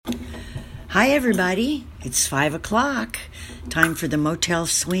Hi, everybody. It's 5 o'clock. Time for the Motel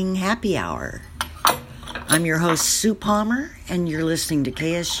Swing Happy Hour. I'm your host, Sue Palmer, and you're listening to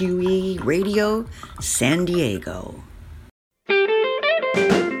KSUE Radio San Diego.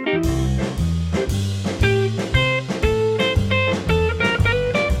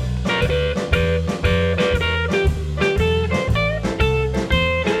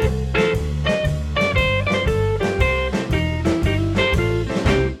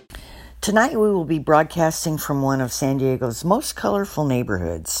 Tonight we will be broadcasting from one of San Diego's most colorful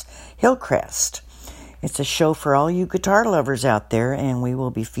neighborhoods, Hillcrest. It's a show for all you guitar lovers out there, and we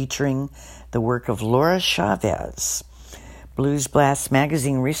will be featuring the work of Laura Chavez. Blues Blast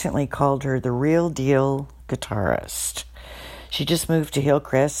magazine recently called her the real deal guitarist. She just moved to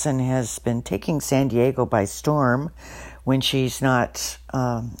Hillcrest and has been taking San Diego by storm when she's not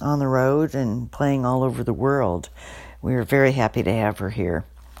on the road and playing all over the world. We are very happy to have her here.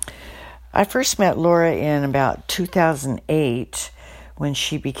 I first met Laura in about 2008 when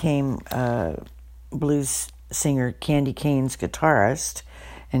she became blues singer Candy Kane's guitarist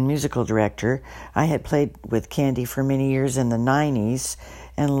and musical director. I had played with Candy for many years in the 90s,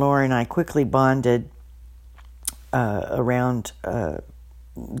 and Laura and I quickly bonded around the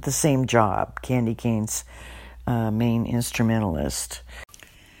same job, Candy Kane's main instrumentalist.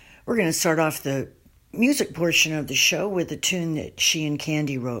 We're going to start off the music portion of the show with a tune that she and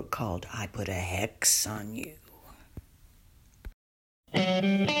Candy wrote called I Put a Hex on You.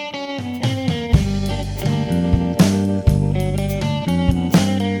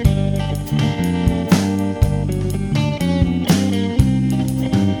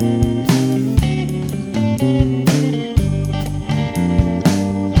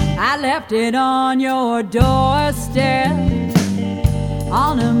 I left it on your doorstep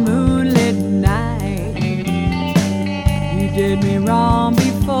on a moonlit night. You did me wrong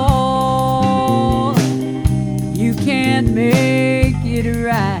before. You can't make it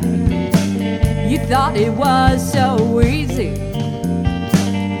right. You thought it was so easy.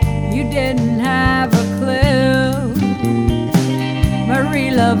 You didn't have a clue.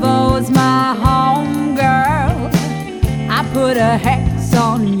 Marie Laveau's my home girl. I put a hex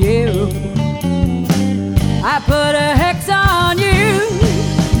on you. I put a hex on you.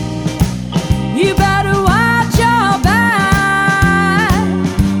 You better watch your back.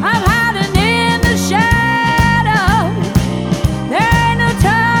 I'm hiding in the shadow. There ain't no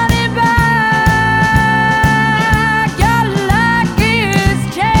turning back. Your luck is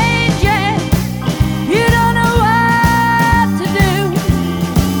changing. You don't know what to do.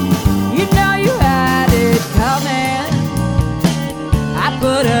 You know you had it coming. I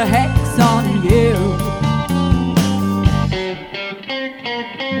put a hex on you.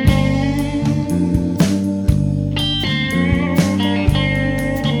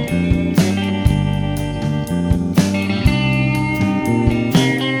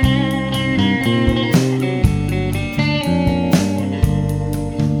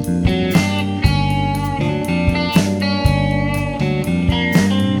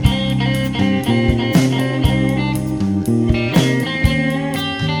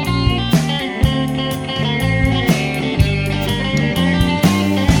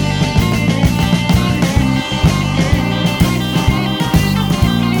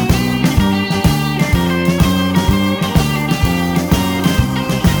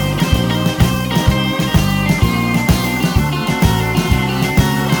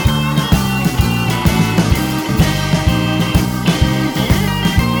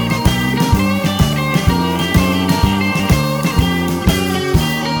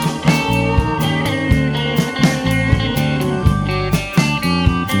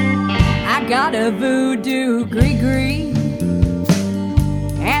 Got a voodoo gree-gree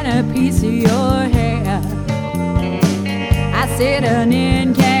and a piece of your hair. I said an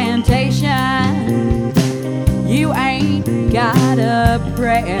incantation. You ain't got a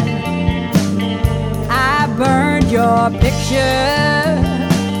prayer. I burned your picture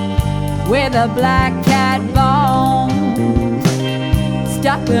with a black cat bone.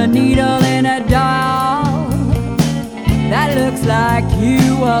 Stuck a needle in a doll that looks like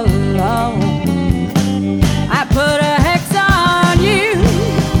you alone. I put a hex on you.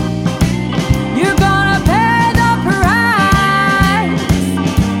 You're gonna pay the price.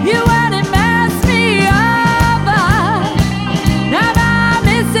 You went and messed me over. Now my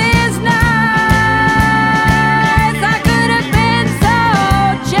Mrs. Nice. I could have been so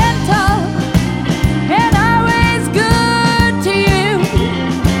gentle and always good to you.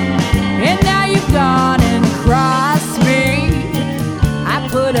 And now you've gone and crossed me. I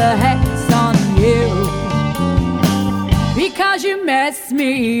put a hex on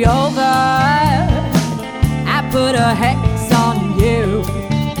be over. I put a hex on you.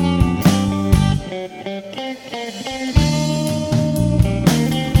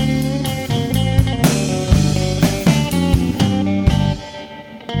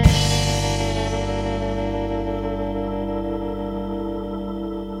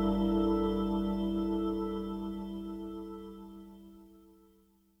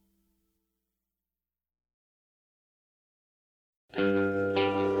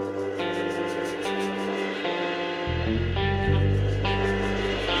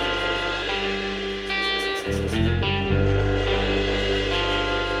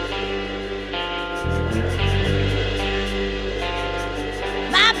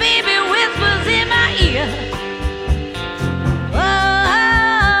 My baby whispers in my ear,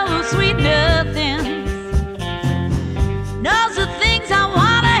 oh, sweet nothings, knows the things I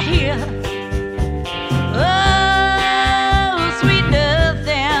wanna hear, oh, sweet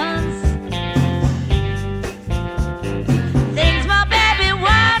nothings, things my baby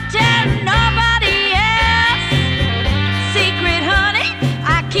won't tell nobody else, secret honey,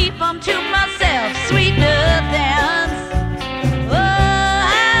 I keep them to myself, sweet nothings.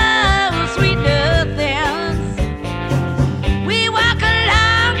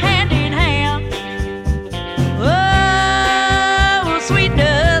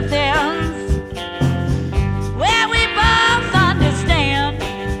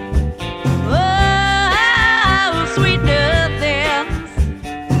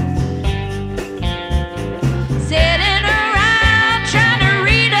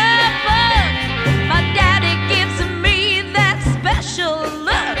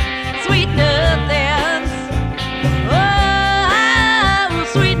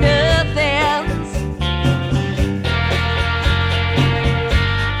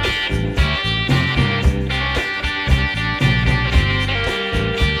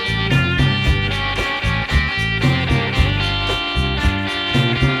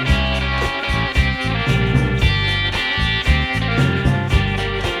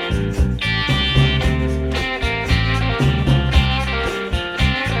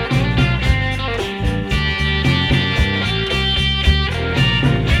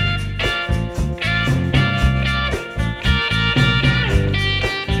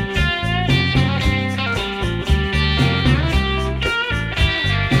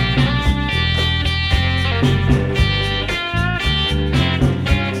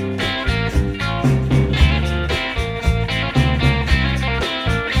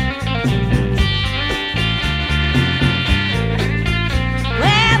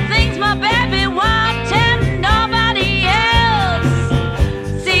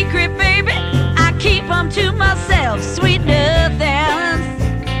 To myself, sweet nothings.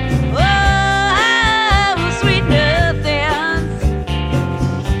 Oh, sweet nothings.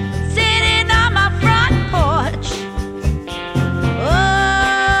 Sitting on my front porch.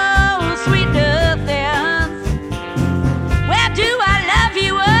 Oh, sweet nothings. Well, do I love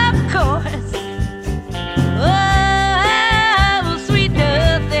you? Of course. Oh, sweet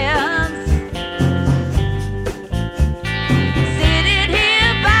nothings. Sitting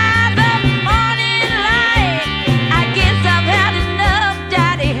here by the morning light. I guess I've had enough,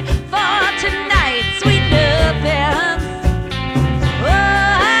 Daddy, for tonight. Sweet nothings.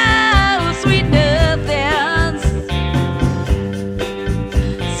 Oh, sweet nothings.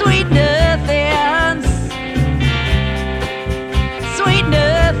 Sweet nothings. Sweet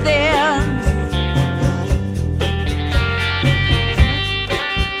nothings.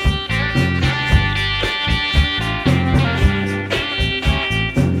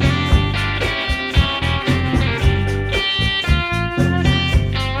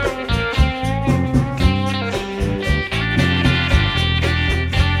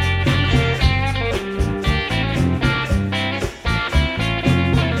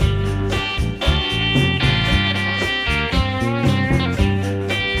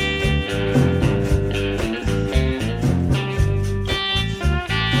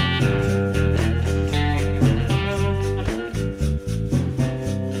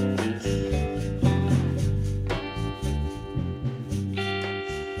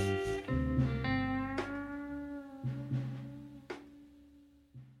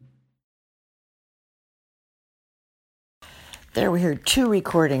 There we heard two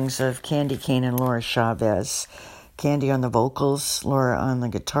recordings of Candy Kane and Laura Chavez. Candy on the vocals, Laura on the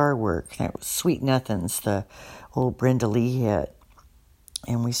guitar work. That was Sweet Nothings, the old Brenda Lee hit.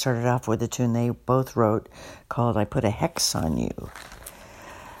 And we started off with a tune they both wrote called I Put a Hex on You.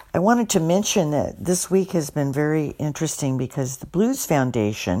 I wanted to mention that this week has been very interesting because the Blues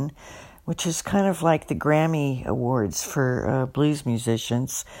Foundation which is kind of like the Grammy Awards for blues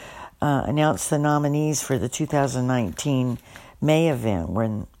musicians, announced the nominees for the 2019 May event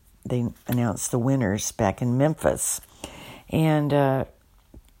when they announced the winners back in Memphis. And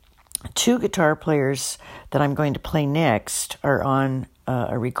two guitar players that I'm going to play next are on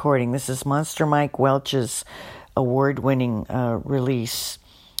a recording. This is Monster Mike Welch's award-winning release,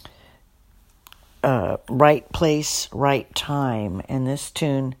 Right Place, Right Time. And this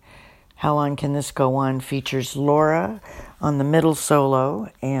tune, How Long Can This Go On, features Laura on the middle solo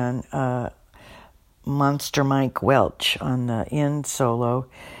and Monster Mike Welch on the end solo.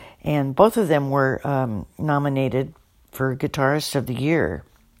 And both of them were nominated for Guitarist of the Year.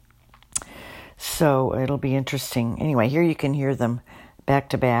 So it'll be interesting. Anyway, here you can hear them back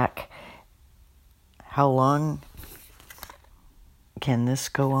to back. How long can this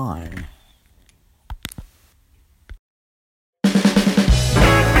go on?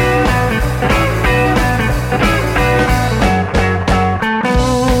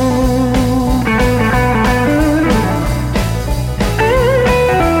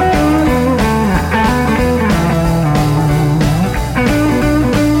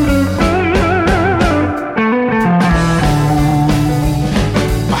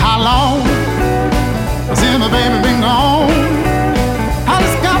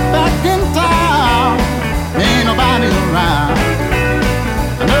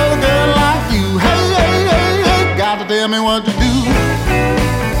 Tell me what to do.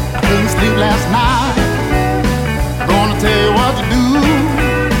 I couldn't sleep last night. I'm gonna tell you what to do.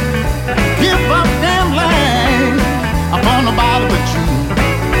 Give up gambling upon nobody but you.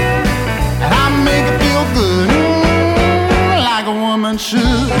 And I make it feel good, like a woman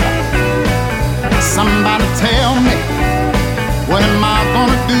should. Somebody tell me, what am I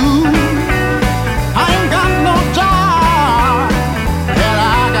gonna do? I ain't got no job that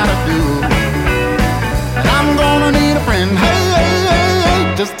I gotta do. I'm gonna need a friend, hey, hey, hey,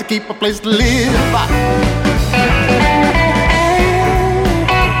 hey, just to keep a place to live.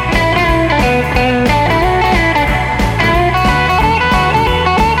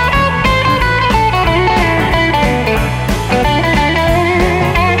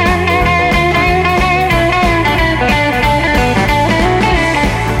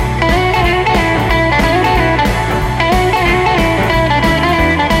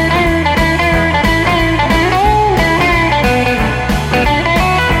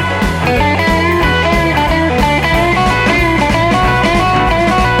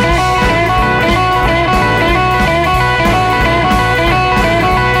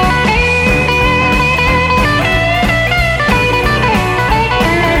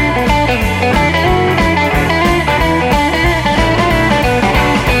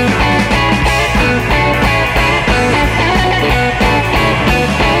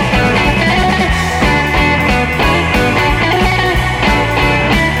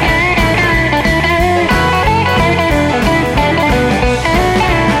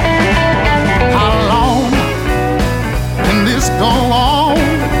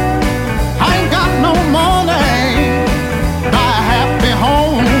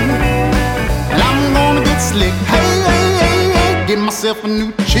 A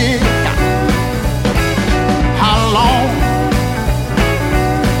new chick. How long?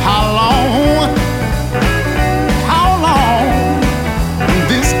 How long? How long can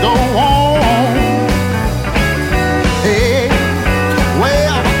this go on? Hey,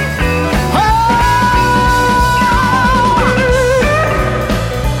 well,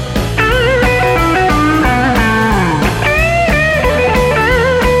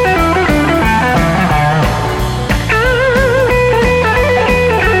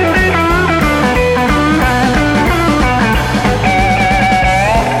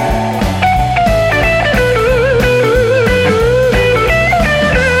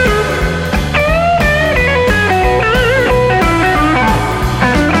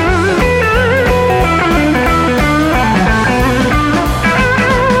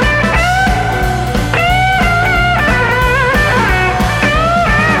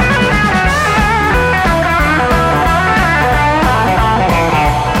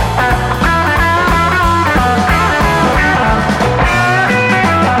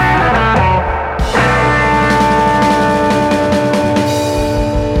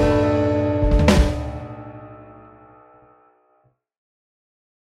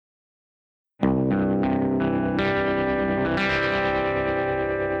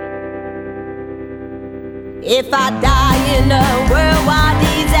 if I die in a worldwide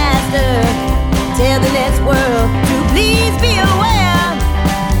disaster, tell the next world to please be aware.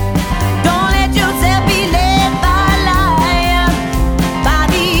 Don't let yourself be led by life, by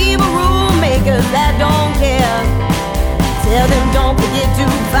the evil rules.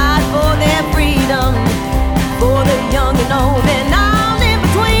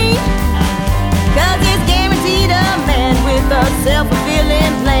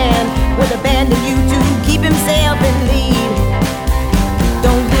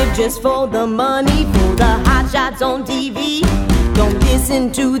 just for the money, for the hot shots on TV. Don't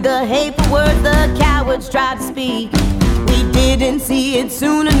listen to the hateful words the cowards try to speak. We didn't see it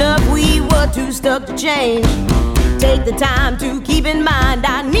soon enough, we were too stuck to change. Take the time to keep in mind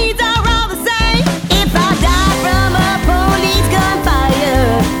our needs are all the same. If I die from a police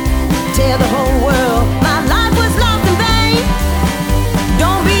gunfire, tell the whole world my life was lost in vain.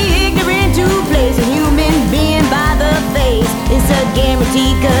 Don't be ignorant to place a human being by the face. It's a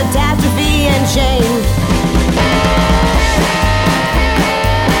guaranteed catastrophe and shame.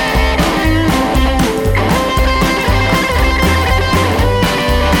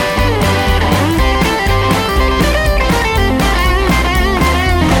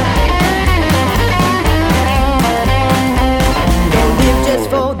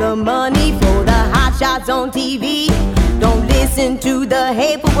 Money for the hot shots on TV. Don't listen to the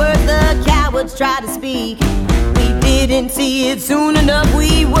hateful words the cowards try to speak. We didn't see it soon enough,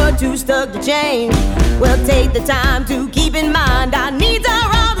 we were too stuck to change. Well, take the time to keep in mind our needs are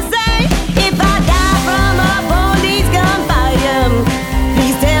all the same. If I die from a police gunfire,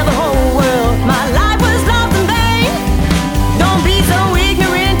 please tell the whole world my life was lost in vain. Don't be so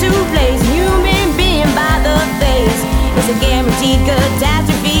ignorant to place a human being by the face. It's a guaranteed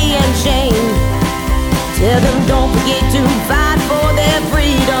catastrophe and shame. Tell them don't forget to fight for their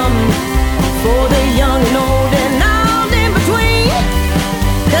freedom, for the young and old and all in between.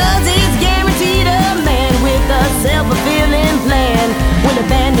 'Cause it's guaranteed a man with a self-fulfilling plan will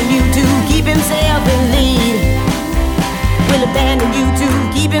abandon you to keep himself in lead. Will abandon you to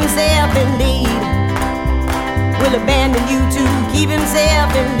keep himself in lead. Will abandon you to keep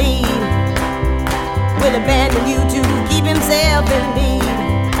himself in lead. Will abandon you to keep himself in lead.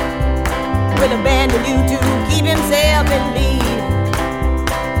 Will abandon you to keep himself in lead.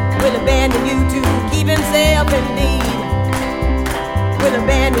 Will abandon you to keep himself in lead. Will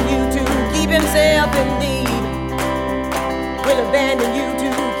abandon you to keep himself in lead. Will abandon you to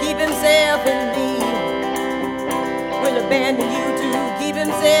keep himself in lead. Will abandon you to keep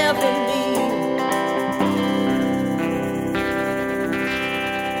himself in lead.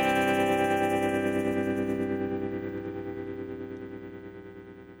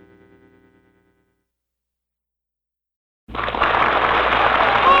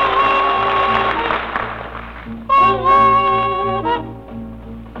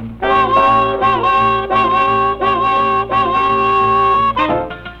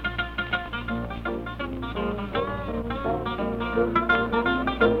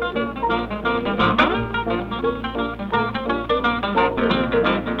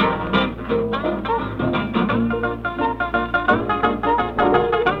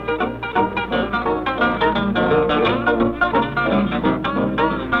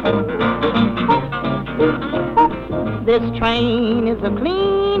 This train is a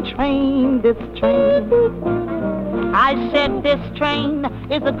clean train, this train. I said this train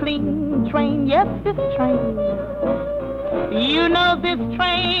is a clean train, yes, this train. You know this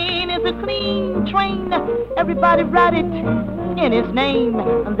train is a clean train. Everybody write it in his name.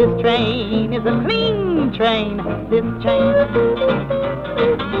 This train is a clean train, this train.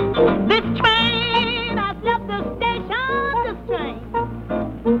 This train has left the station, this train.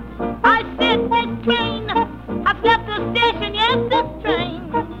 I said this train has left the station, yes, this train.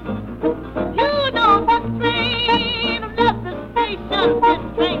 You know this train has left the station. This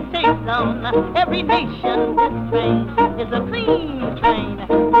train takes on every nation. This train is a clean train.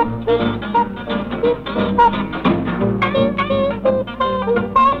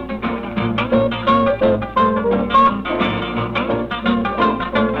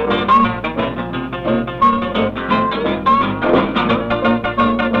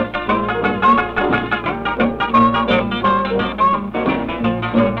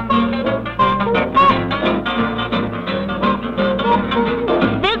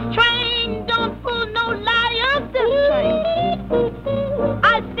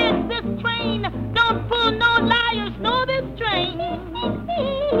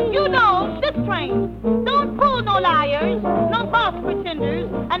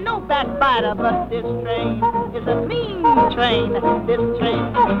 But this train is a clean train, this train.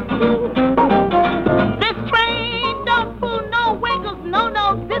 This train don't pull no wiggles, no,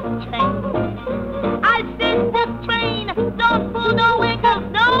 this train. I said this train don't pull no wiggles,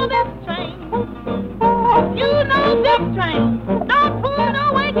 no, this train. You know this train don't pull no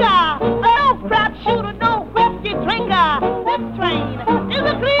wiggles, no crap shooter, no whiskey drinker. This train is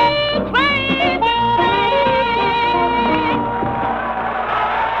a clean train, this train.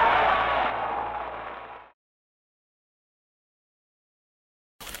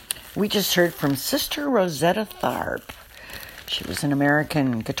 We just heard from Sister Rosetta Tharpe. She was an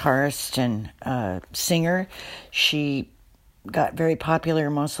American guitarist and singer. She got very popular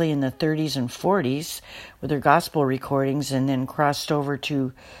mostly in the 30s and 40s with her gospel recordings, and then crossed over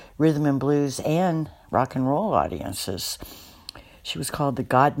to rhythm and blues and rock and roll audiences. She was called the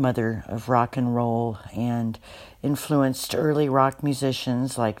godmother of rock and roll and influenced early rock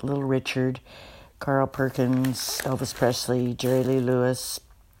musicians like Little Richard, Carl Perkins, Elvis Presley, Jerry Lee Lewis,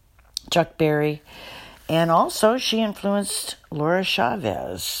 Chuck Berry, and also she influenced Laura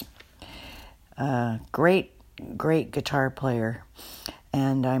Chavez. Great guitar player.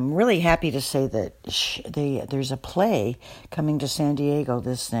 And I'm really happy to say that there's a play coming to San Diego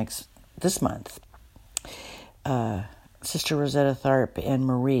this month. Sister Rosetta Tharpe and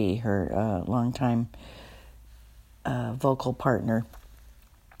Marie, her longtime vocal partner.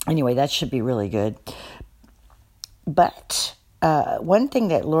 Anyway, that should be really good. But one thing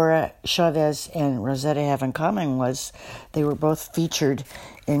that Laura Chavez and Rosetta have in common was they were both featured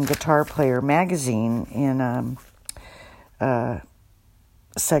in Guitar Player magazine in a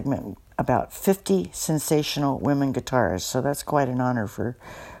segment about 50 sensational women guitarists. So that's quite an honor for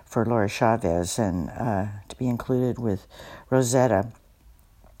Laura Chavez, and to be included with Rosetta,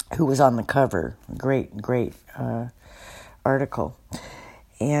 who was on the cover. Great article.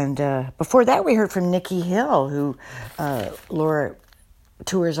 And before that, we heard from Nikki Hill, who Laura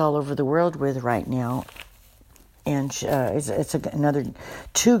tours all over the world with right now. And it's another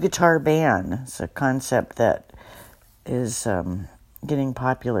two-guitar band. It's a concept that is getting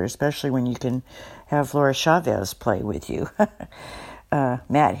popular, especially when you can have Laura Chavez play with you.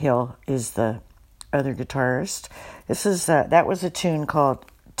 Matt Hill is the other guitarist. That was a tune called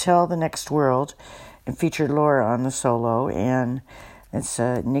 "Tell the Next World," and featured Laura on the solo. And it's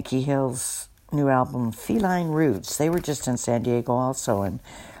Nikki Hill's new album, Feline Roots. They were just in San Diego also and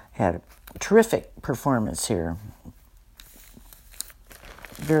had a terrific performance here.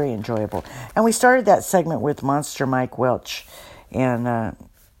 Very enjoyable. And we started that segment with Monster Mike Welch and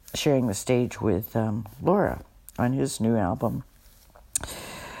sharing the stage with Laura on his new album.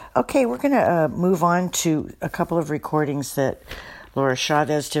 Okay, we're going to move on to a couple of recordings that Laura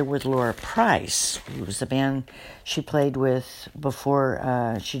Chavez did with Laura Price, who was the band she played with before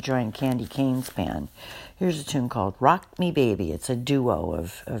she joined Candy Kane's band. Here's a tune called Rock Me Baby. It's a duo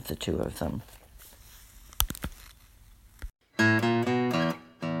of the two of them.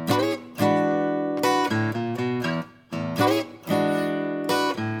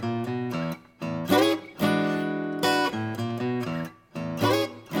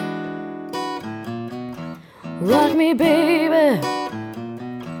 Rock me, baby,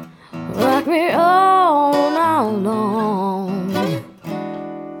 rock me all night long.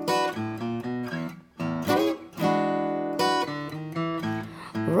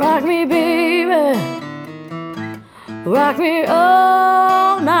 Rock me, baby, rock me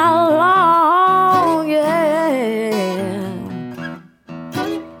all night long, yeah.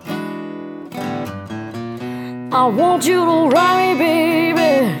 I want you to rock me,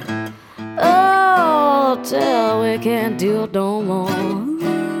 baby, oh, till we can't do it no more.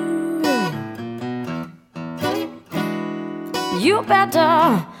 You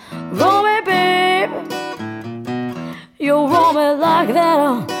better roll me, baby. You roll me like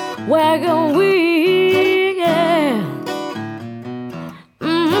that wagon wheel, yeah.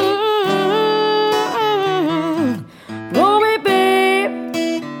 Roll me,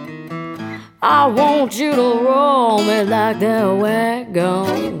 baby. I want you to roll me like that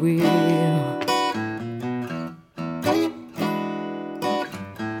wagon wheel.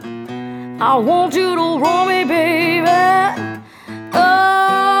 I want you to roll me, baby.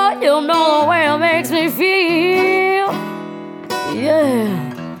 Oh, you know the way it makes me feel. Yeah.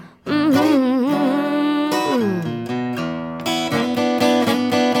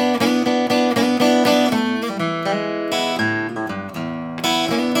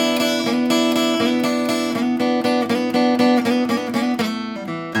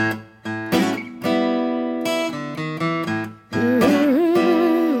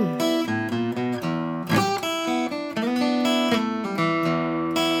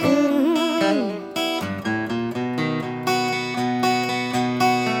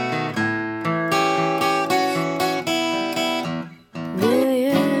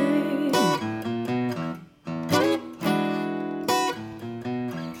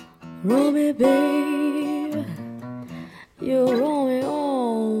 Roll me, babe. You roll me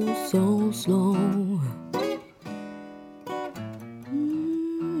oh so slow.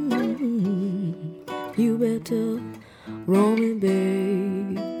 You better roll me,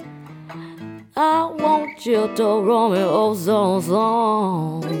 babe. I want you to roll me oh so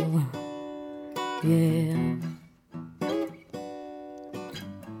slow. Yeah.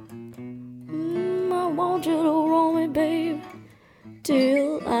 want you to roll me, babe,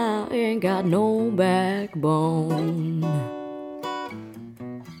 till I ain't got no backbone.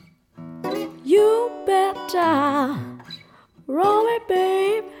 You better roll me,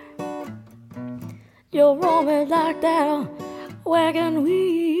 babe. You roll me like that wagon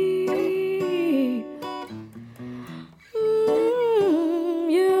wheel.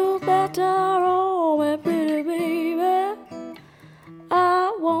 You better roll me, pretty baby.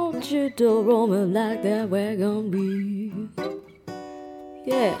 I want you to roll me like that wagon wheel.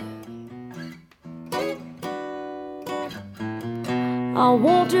 Yeah. I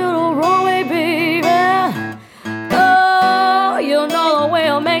want you to roll me, baby. Oh, you know the way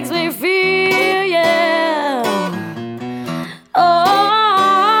it makes me feel, yeah. Oh,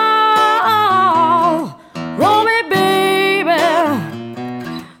 roll me, baby.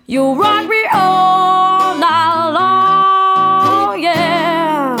 You rock me all night long,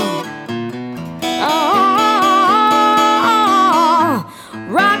 yeah. Oh,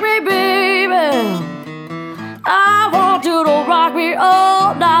 rock me, baby. I want you to rock me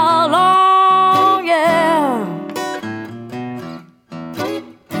all night long, yeah.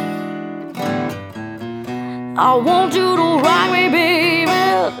 I want you to rock me, baby.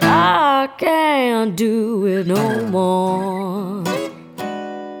 I can't do it no more.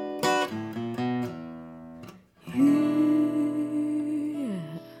 Yeah.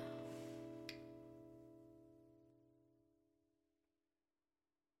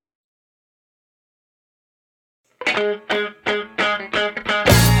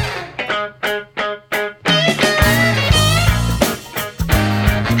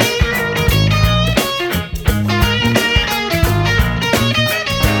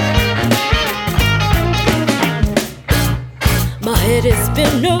 My head is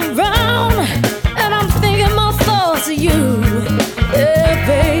spinning around, and I'm thinking my thoughts of you. Yeah,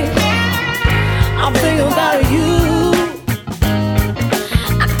 babe, I'm thinking about you.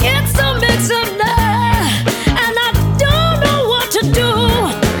 I get so mixed up now, and I don't know what to do.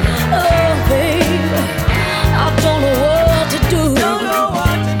 Oh, babe, I don't know what to do.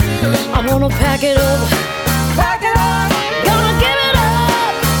 I'm gonna pack it up. Gonna give it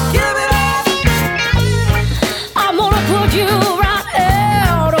up. I'm gonna put you right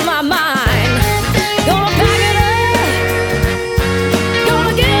out of my mind. Gonna pack it up.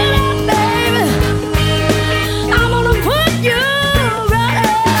 Gonna get it up, baby. I'm gonna put you right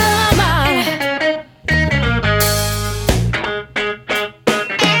out of my mind.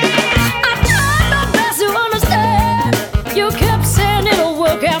 I tried my best to understand. You kept saying it'll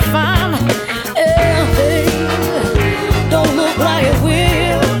work out fine. Yeah, baby, don't look like it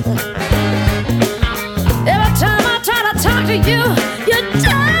will. Every time I try to talk to you, you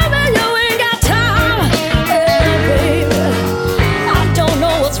tell me you ain't got time. Yeah, baby, I don't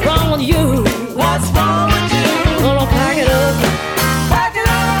know what's wrong with you. What's wrong with you? Gonna pack it up.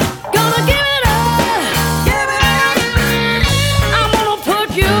 Gonna give it up. I'm gonna put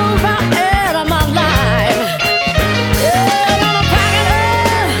you right out of my life. Yeah, gonna pack it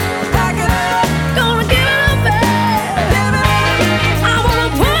up. Gonna give it up, babe. I'm gonna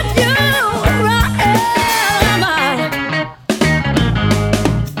put you right out of my life.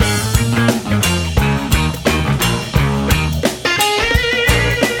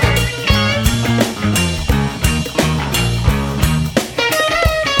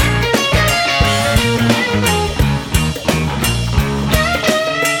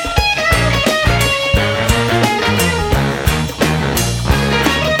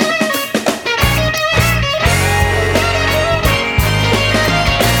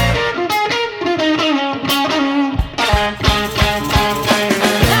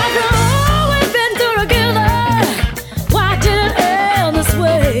 After all we've been through together, why did it end this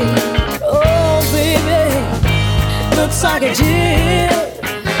way? Oh, baby, looks like it did.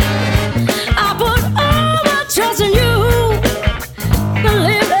 I put all my trust in you,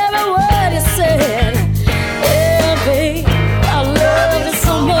 believed every word you said. Yeah, babe, I love you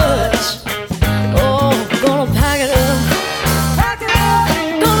so much. Oh, gonna pack it up.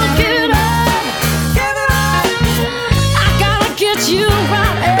 Gonna give it up. I gotta get you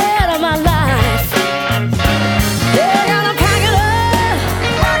right out of my life. Yeah, gotta pack it up.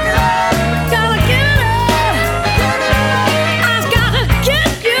 Gotta give it up. I'm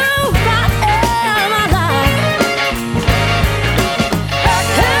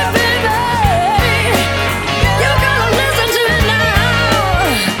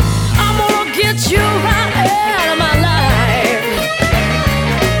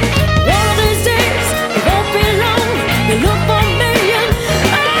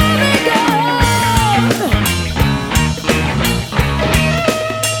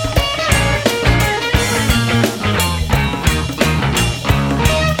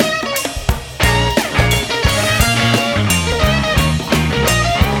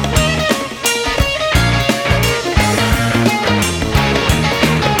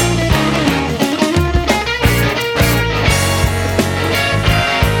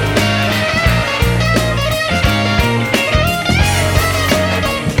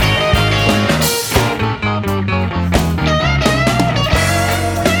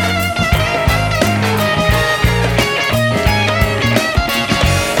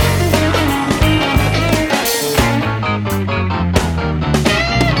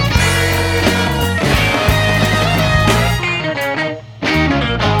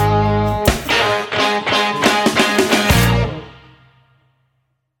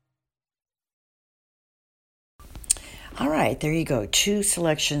All right, there you go. 2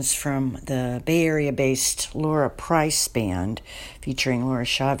 selections from the Bay Area-based Laura Price Band featuring Laura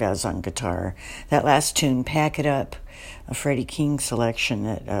Chavez on guitar. That last tune, Pack It Up, a Freddie King selection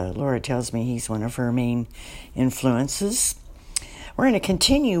that Laura tells me he's one of her main influences. We're going to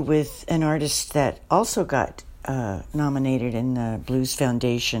continue with an artist that also got nominated in the Blues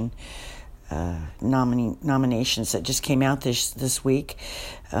Foundation nominations that just came out this week.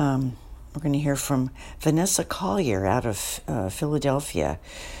 We're going to hear from Vanessa Collier out of Philadelphia.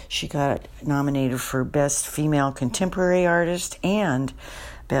 She got nominated for Best Female Contemporary Artist and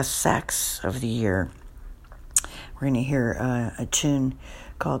Best Sax of the Year. We're going to hear a tune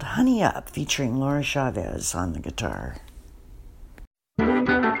called Honey Up featuring Laura Chavez on the guitar.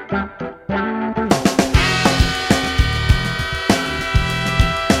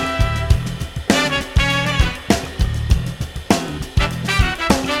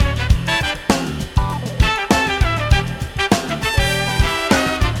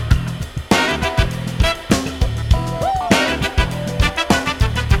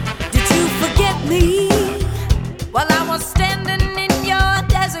 While I was standing in your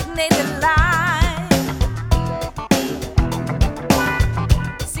designated line,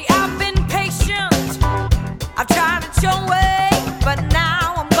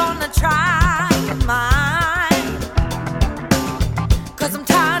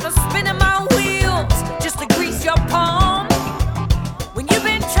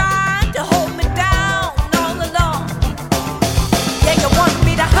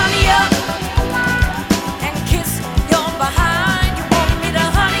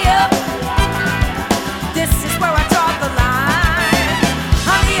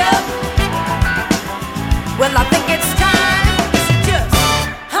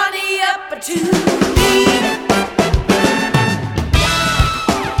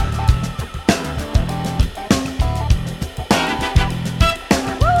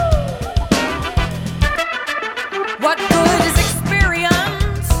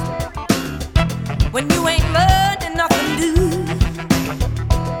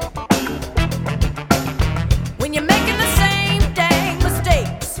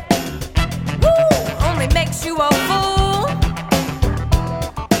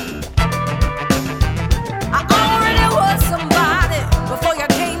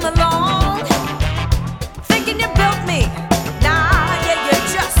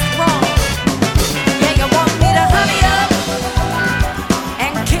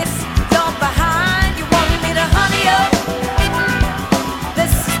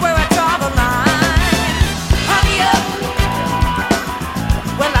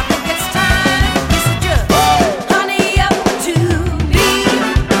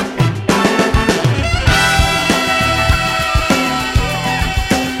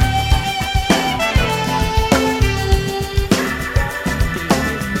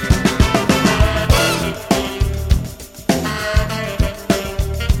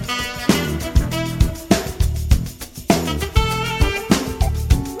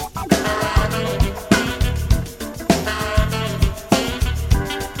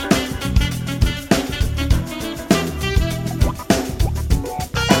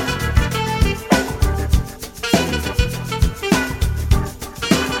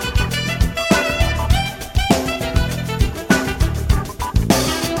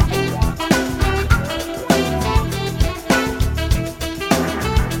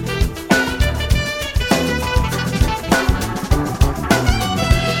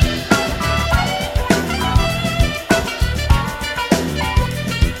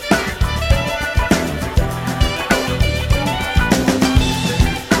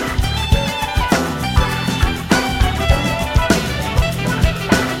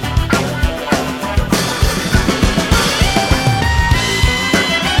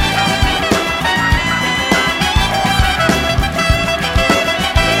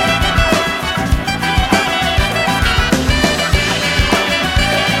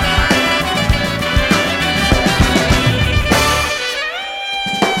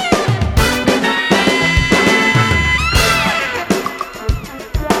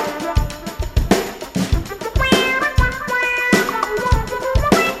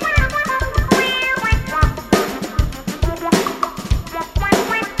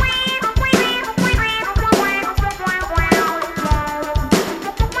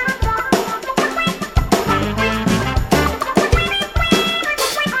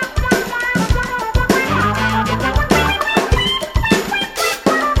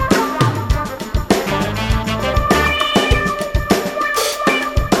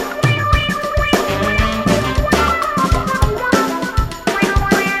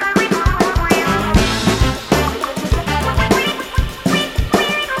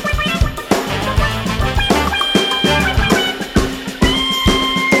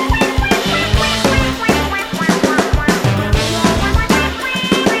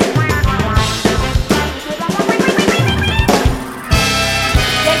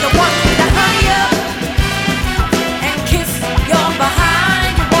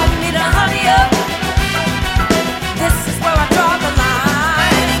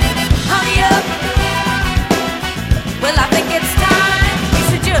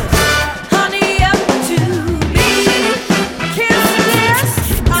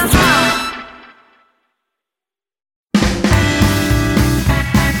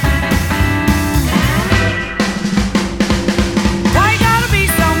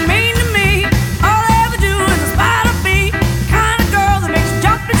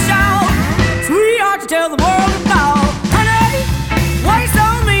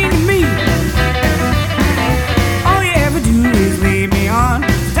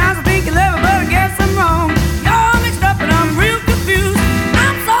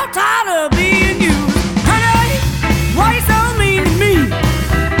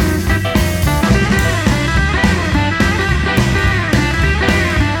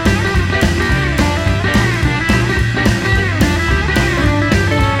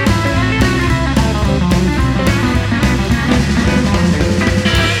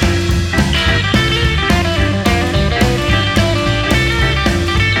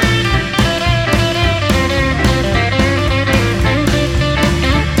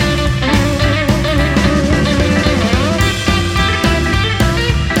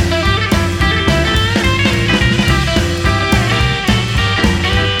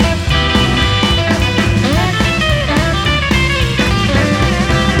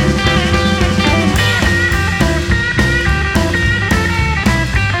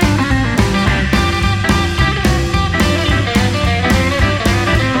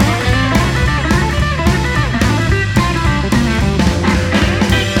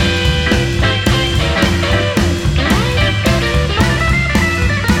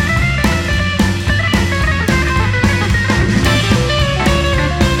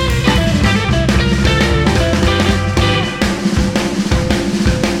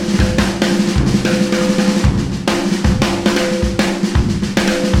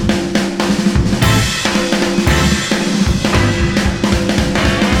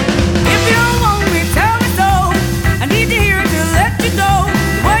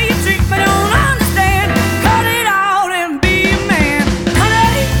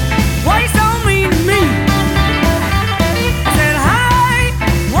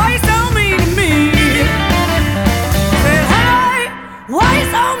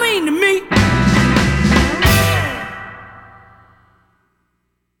 mean to me.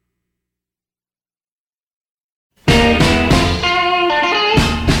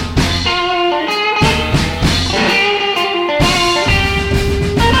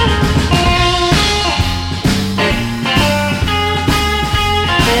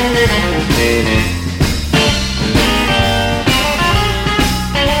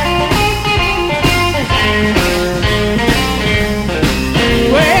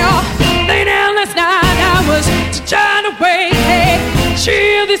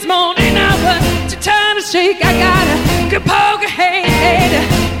 Chill this morning, I was trying to shake. I got a good poker head,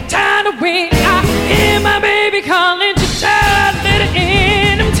 time to win. I hear my baby calling to try to let it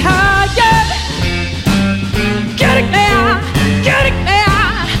in. I'm tired, get it there, get it there.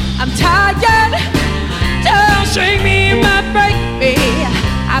 I'm tired, don't shake me, my baby.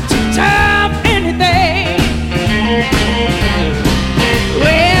 I'm too tired of anything.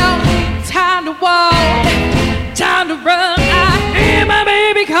 Well, time to walk, time to run. My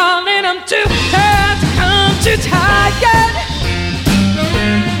baby calling, I'm too tired to come, too tired.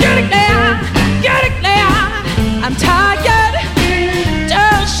 Get it there, get it there. I'm tired.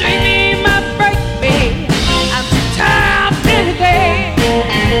 Don't shake me, my baby. I'm too tired of anything.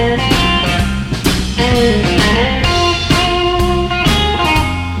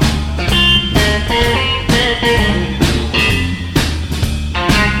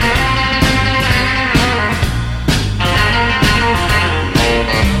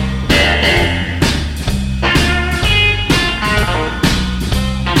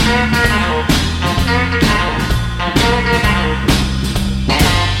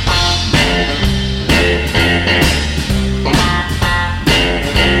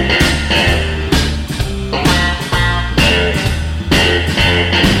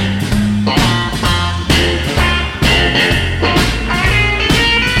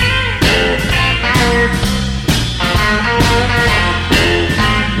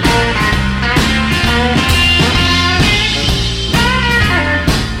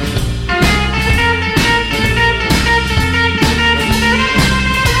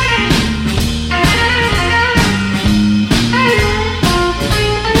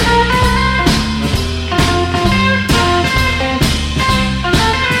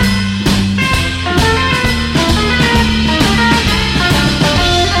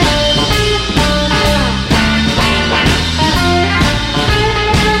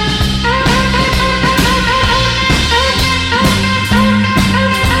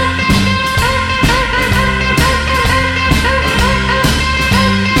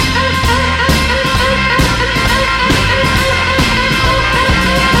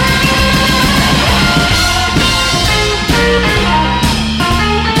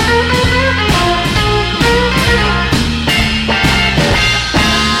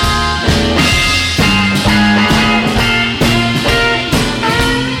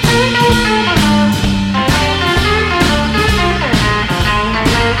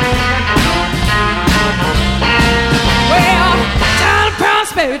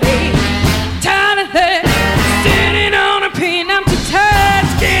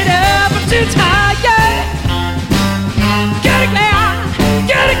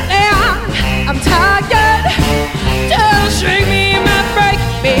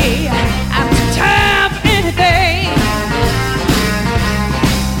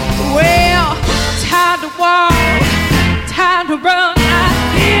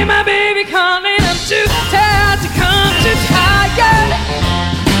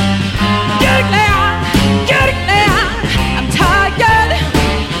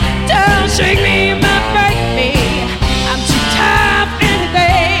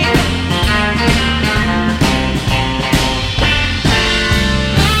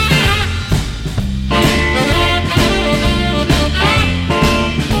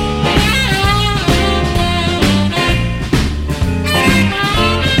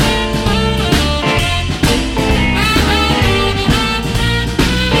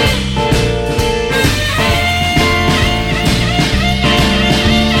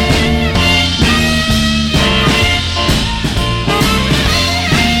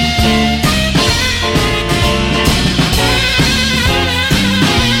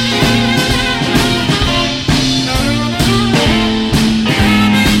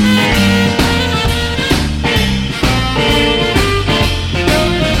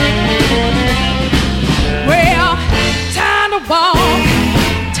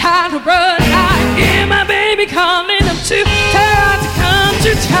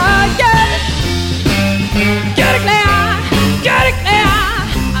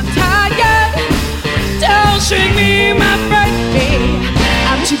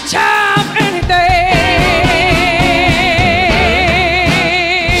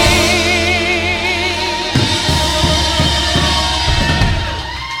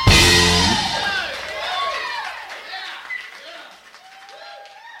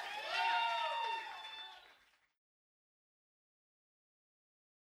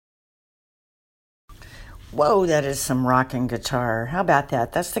 Whoa, that is some rockin' guitar. How about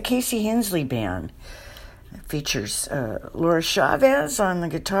that? That's the Casey Hensley Band. It features Laura Chavez on the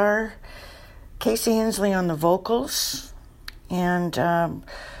guitar, Casey Hensley on the vocals, and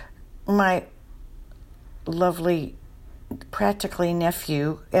my lovely, practically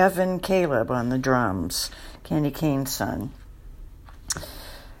nephew, Evan Caleb, on the drums, Candy Kane's son.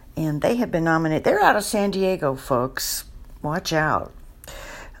 And they have been nominated. They're out of San Diego, folks. Watch out.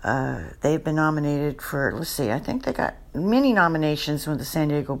 They've been nominated for, let's see, I think they got many nominations with the San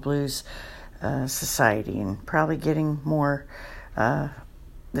Diego Blues Society, and probably getting more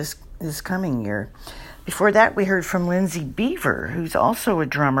this coming year. Before that, we heard from Lindsay Beaver, who's also a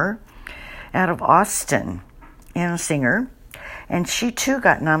drummer out of Austin and a singer. And she, too,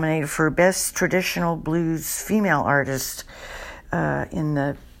 got nominated for Best Traditional Blues Female Artist in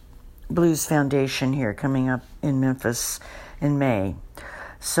the Blues Foundation here, coming up in Memphis in May.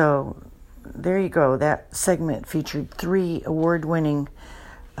 So there you go. That segment featured 3 award-winning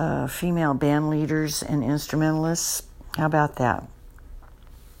female band leaders and instrumentalists. How about that?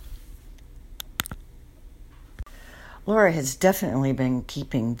 Laura has definitely been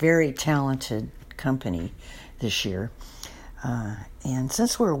keeping very talented company this year. And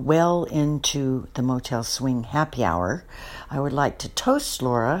since we're well into the Motel Swing happy hour, I would like to toast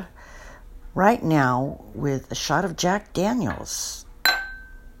Laura right now with a shot of Jack Daniels.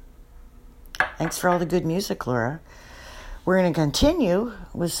 Thanks for all the good music, Laura. We're going to continue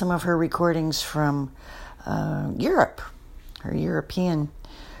with some of her recordings from Europe, her European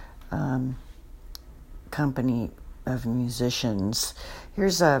company of musicians.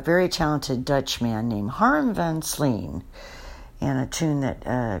 Here's a very talented Dutch man named Harm van Sleen, and a tune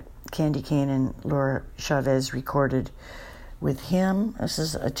that Candy Kane and Laura Chavez recorded with him. This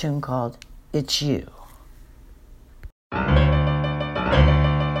is a tune called It's You.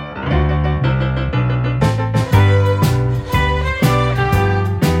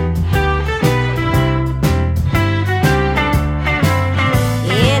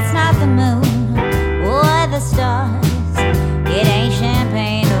 It's not the moon or the stars. It ain't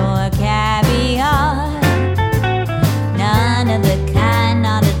champagne or caviar. None of the kind,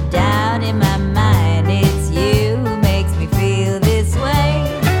 not a doubt in my mind. It's you who makes me feel this way.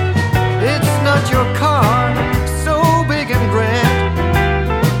 It's not your car, so big and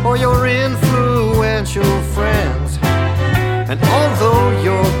grand, or your influential friends. And although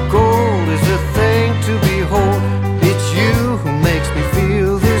your goal is a thing to behold, it's you who makes me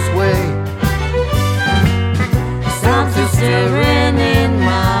feel this way.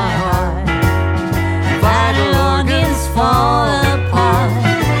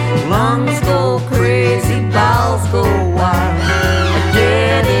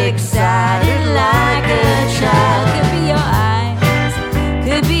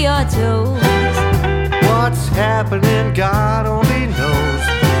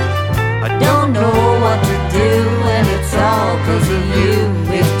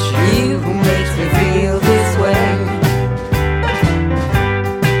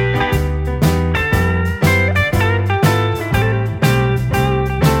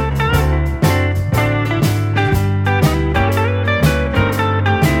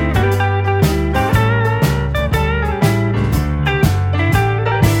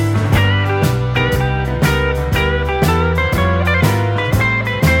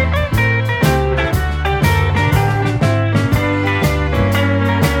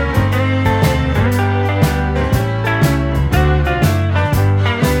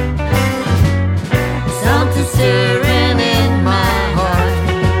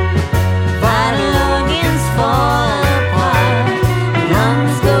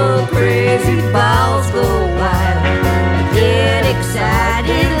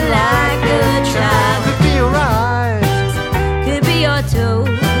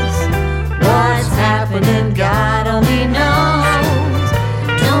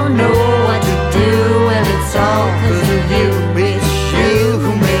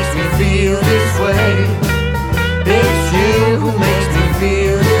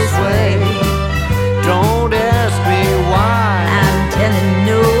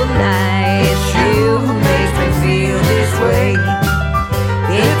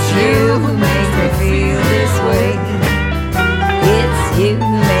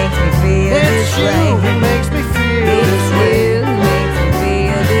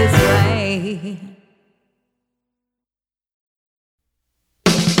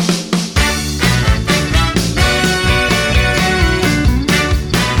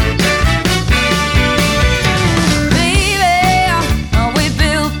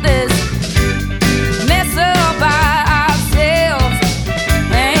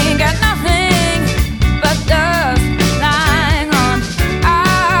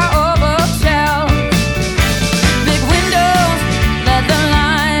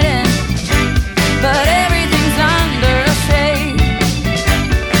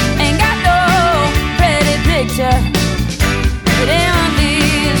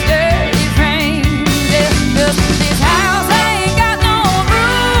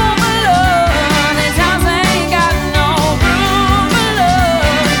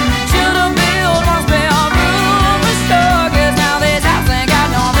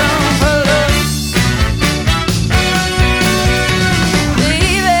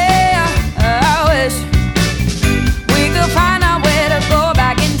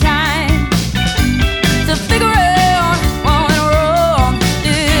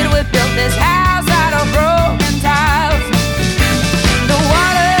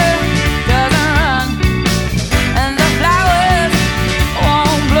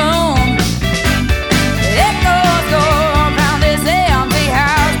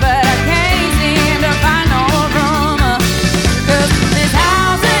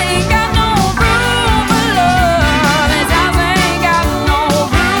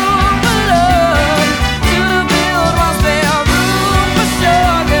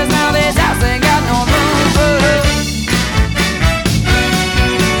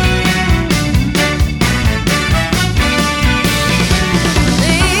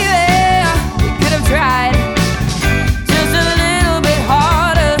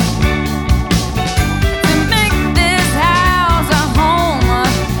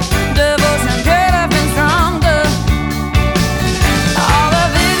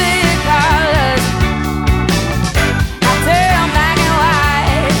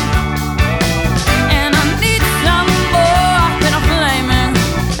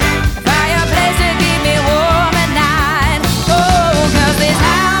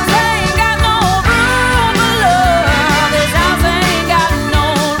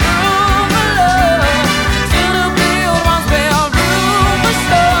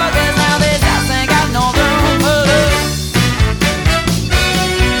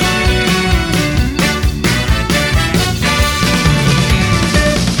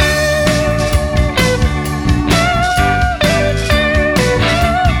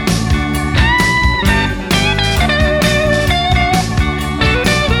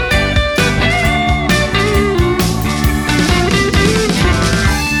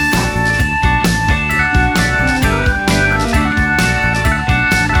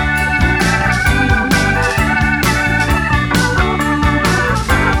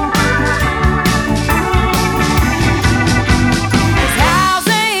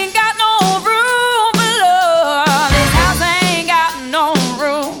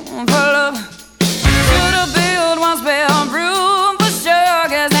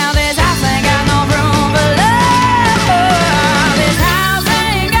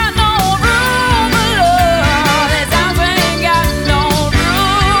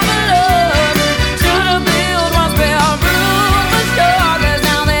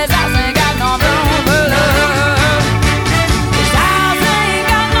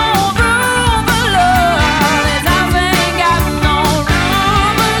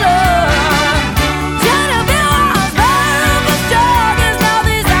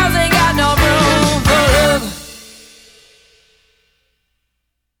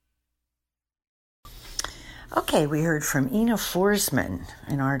 Okay, we heard from Ina Forsman,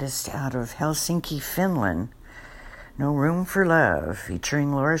 an artist out of Helsinki, Finland. No Room for Love,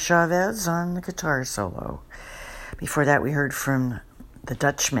 featuring Laura Chavez on the guitar solo. Before that, we heard from the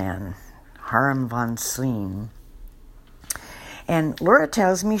Dutchman, Harm van Sleen. And Laura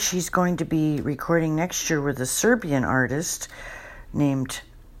tells me she's going to be recording next year with a Serbian artist named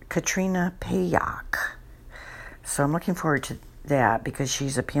Katrina Pejak. So I'm looking forward to that because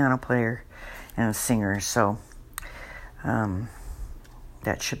she's a piano player and a singer. So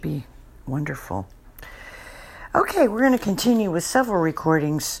that should be wonderful. Okay, we're going to continue with several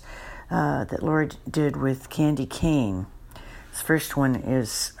recordings that Laura did with Candy Kane. This first one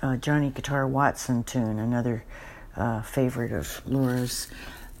is Johnny Guitar Watson tune, another favorite of Laura's,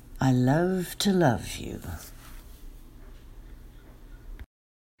 I Love to Love You.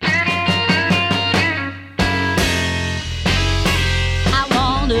 I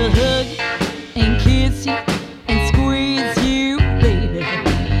want to hug you and kiss you and squeeze you, baby.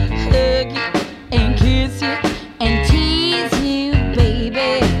 Hug you and kiss you and tease you,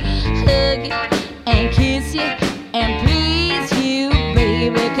 baby. Hug you and kiss you and please you,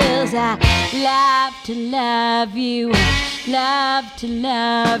 baby. 'Cause I love to love you, love to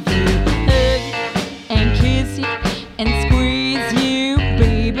love you. Hug you and kiss you and squeeze you,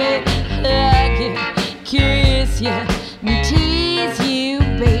 baby. Hug you, kiss you and tease you,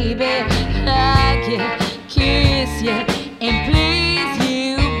 baby. Hug you, kiss you and please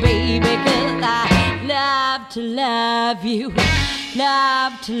you, baby. 'Cause I love to love you,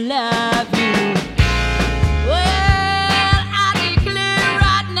 love to love you. Well, I declare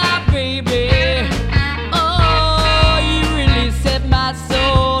right now, baby, oh, you really set my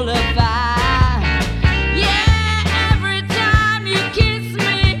soul afire. Yeah, every time you kiss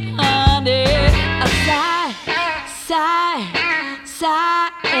me, honey, I sigh, sigh, sigh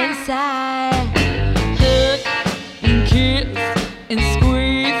and sigh. Hug and kiss and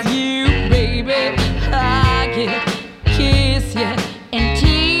squeeze you, baby. Hug you, kiss you and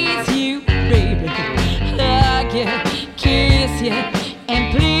tease you, baby. Hug you, kiss you and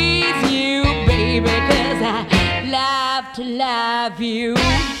please you, baby. 'Cause I love to love you.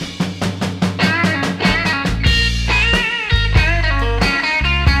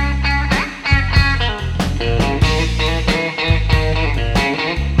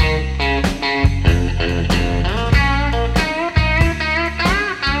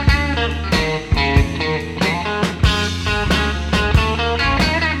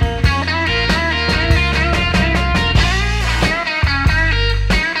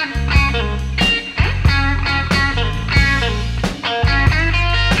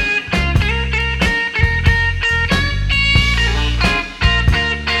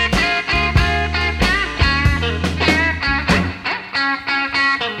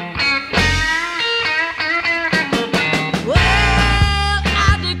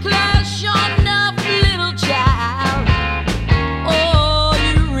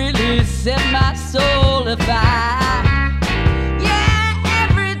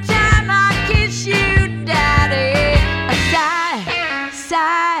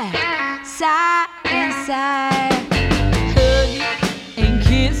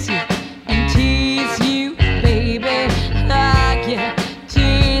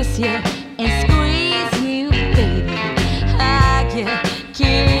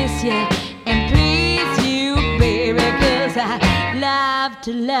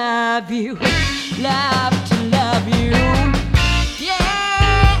 To love you, love to love you.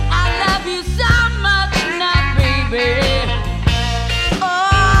 Yeah, I love you so much now, baby.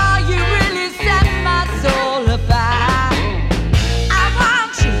 Oh, you really set my soul afire. I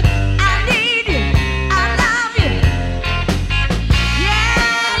want you, I need you, I love you.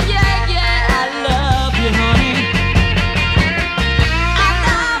 Yeah, yeah, yeah, I love you, honey. I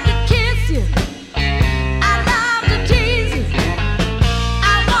love to kiss you, I love to tease you.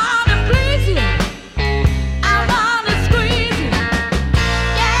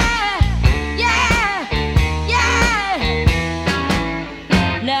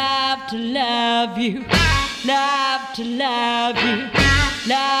 You, love to love you,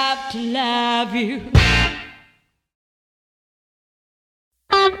 love to love you.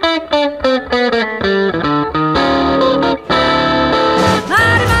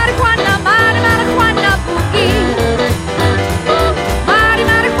 Mari marijuana, boogie. Mari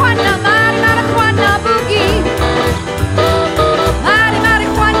marijuana, boogie. Mari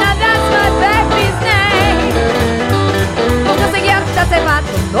marijuana, that's my baby's name. Cuando se guiarta se va,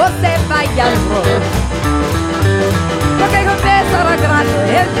 no se vaya al road. Porque con eso era grande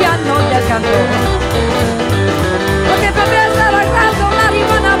el piano del cantor. Porque con eso era grande la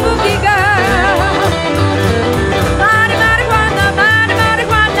marijuana boogie girl.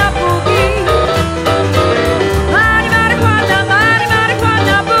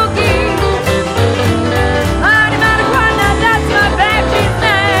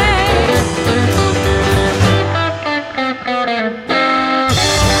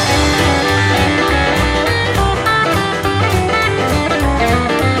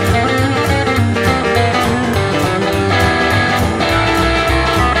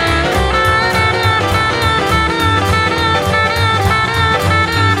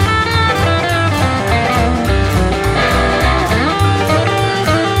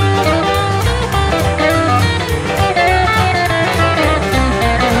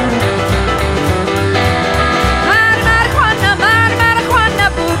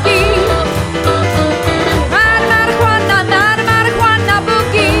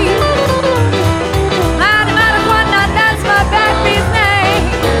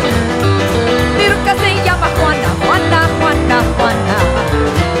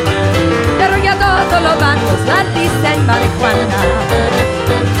 santos, la dicen marihuana.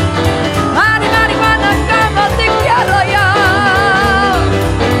 Marihuana, como te quiero yo.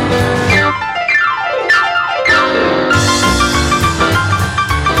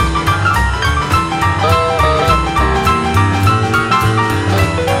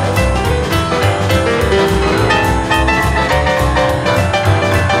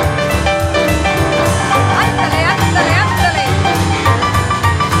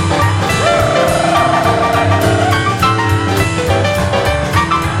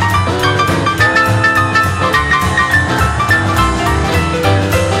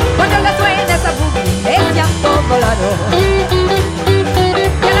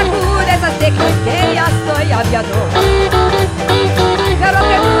 Que la cura esas teclas que ya estoy aviador. Pero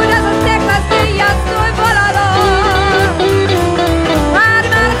que cura esas teclas que ya estoy volador.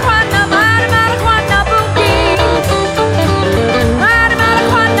 Marijuana, marijuana, boogie.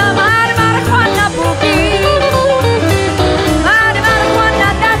 Marijuana, boogie. Marijuana,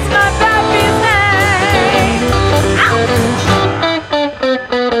 that's my baby's name.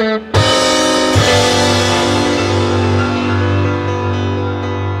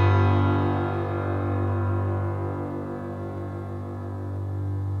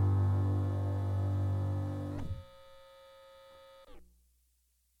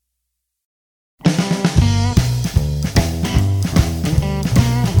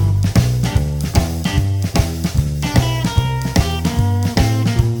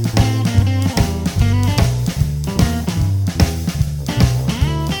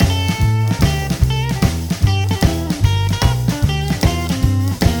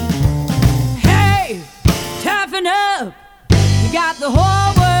 The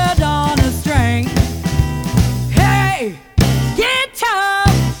whole world on a string. Hey, get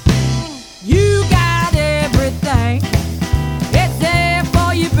tough. You got everything. It's there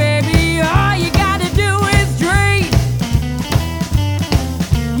for you, baby. All you gotta do is dream.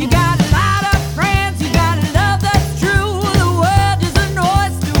 You got a lot of friends. You got a love that's true. The world is an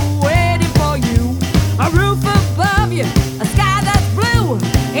oyster waiting for you. A roof above you, a sky that's blue.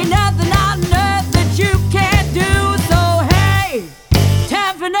 Ain't nothing on earth that you can't do.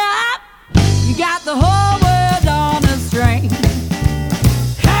 Up, you got the whole world on a string.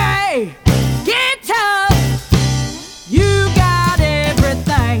 Hey, get tough. You got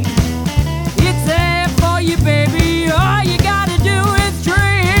everything. It's there for you, baby. All you gotta do is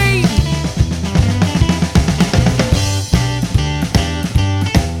dream.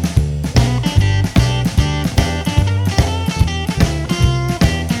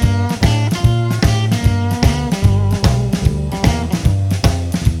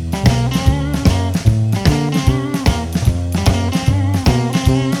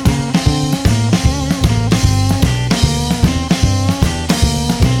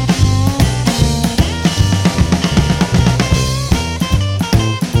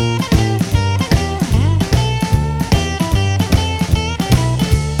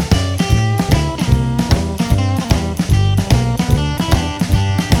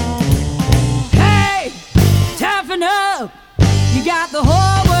 You got the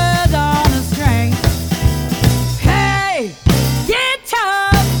whole world on a string. Hey, get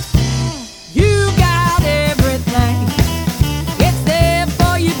tough. You got everything. It's there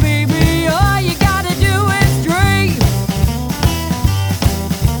for you, baby. All you gotta do is dream.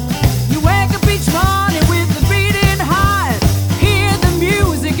 You wake up each morning with a beating heart. Hear the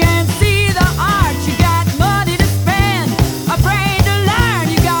music and see the art. You got money to spend, a brain to learn.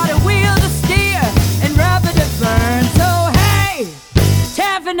 You got a wheel to steer and rubber to burn. So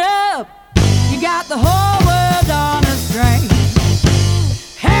toughen up, you got the whole world on a string.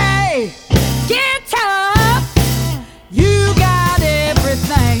 Hey, get tough, you got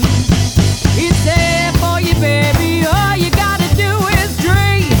everything. It's there for you, baby. All you gotta do is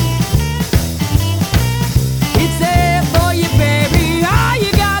dream. It's there for you, baby. All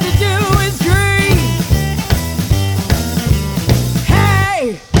you gotta do is dream.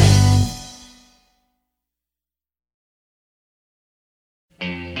 Hey.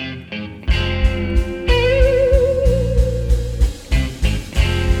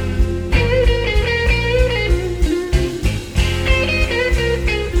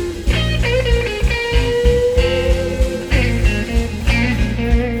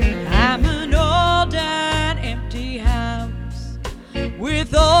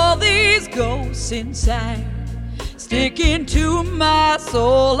 Inside, sticking to my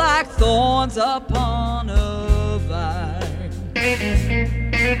soul like thorns upon a vine.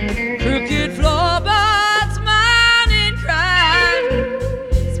 Crooked floorboards, moaning, crying,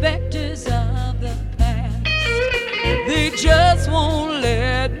 specters of the past. They just won't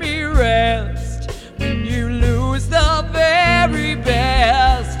let me rest when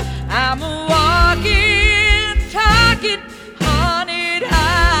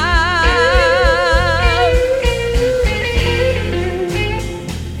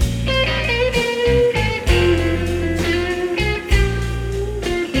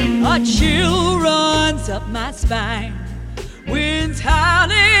up my spine. Winds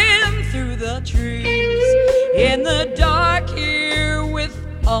howling through the trees. In the dark here with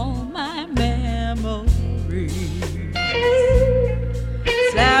all my memories.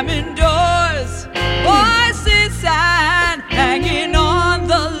 Slamming doors, voices sign, hanging on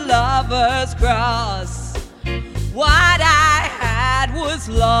the lover's cross. What I had was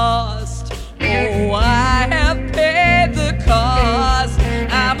lost. Oh, I have paid the cost.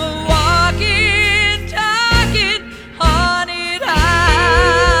 I'm a walking, talking, haunted house.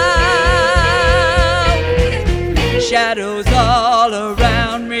 Shadows all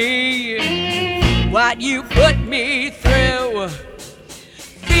around me. What you put me through.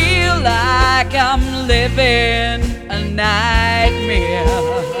 Feel like I'm living a nightmare.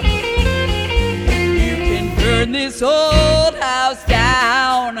 You can burn this old house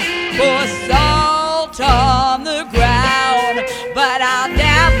down, pour salt on the ground, but I'll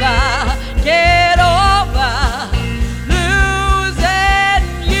never get over losing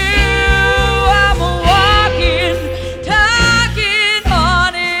you. I'm a walking, talking,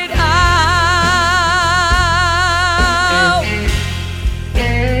 haunted house.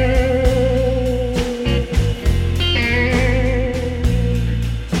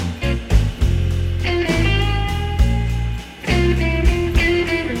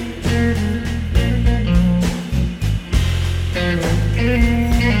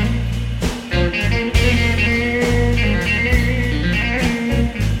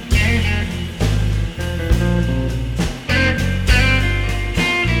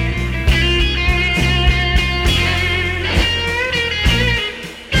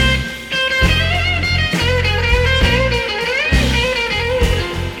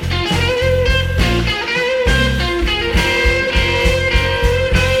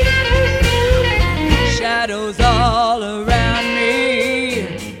 Shadows all around me.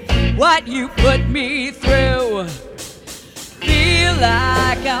 What you put me through. Feel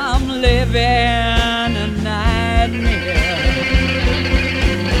like I'm living a nightmare.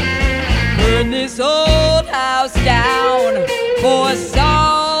 Burn this old house down, pour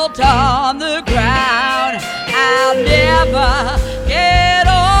salt on the ground. I'll never get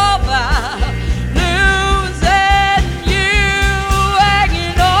over losing you,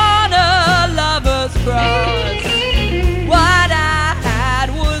 hanging on a lover's cross. What I had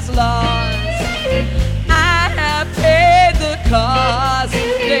was lost. I have paid the cost.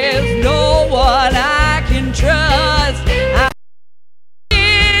 There's no one I can trust. I'm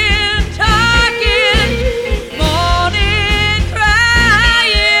talking, mourning,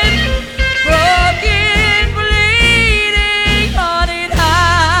 crying, broken, bleeding, haunted house.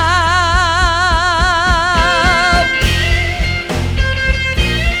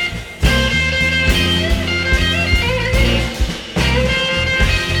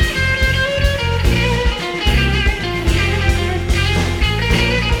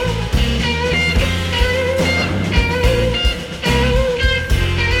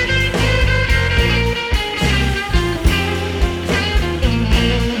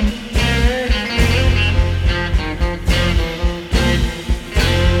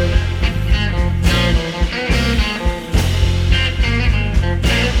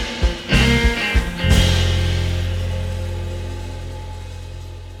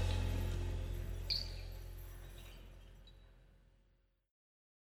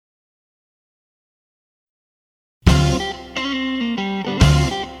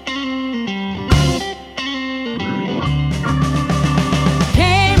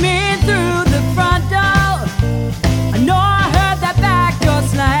 Came in through the front door. I know I heard that back door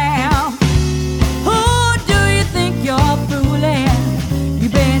slam. Who do you think you're fooling?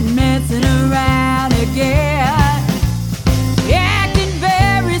 You've been messing around again. Acting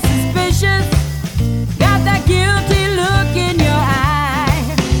very suspicious. Got that guilty look in your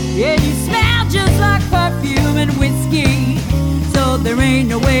eye. Yeah, you smell just like perfume and whiskey. So there ain't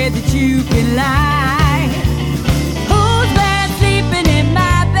no way that you can lie. Who's been sleeping in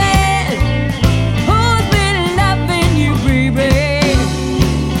my bed? Who's been loving you, baby?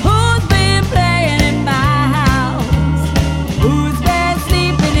 Who's been playing in my house? Who's been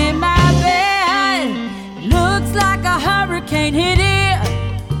sleeping in my bed? Looks like a hurricane hit it.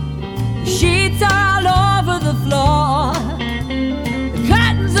 Sheets are all over the floor. The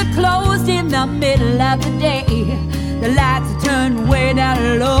curtains are closed in the middle of the day. The lights are turned way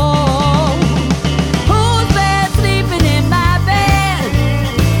down low. Who's been sleeping in my bed?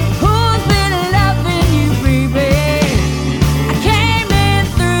 Who's been loving you, baby? I came in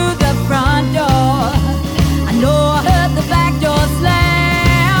through the front door. I know I heard the back door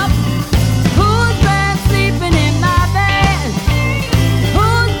slam. Who's been sleeping in my bed?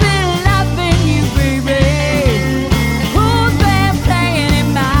 Who's been loving you, baby?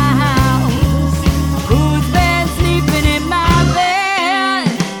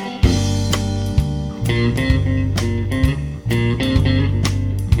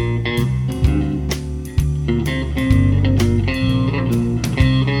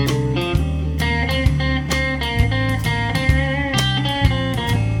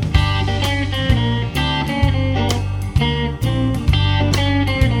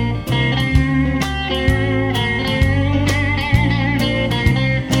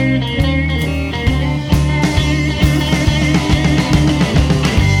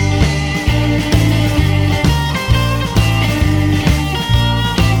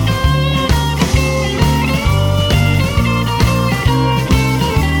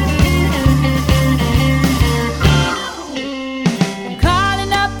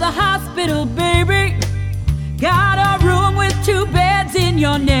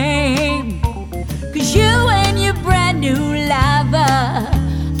 your name, 'cause you and your brand new lover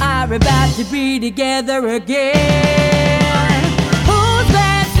are about to be together again. Who's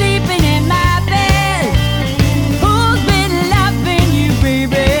been sleeping in my bed? Who's been loving you,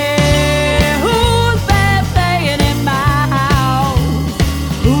 baby? Who's been playing in my house?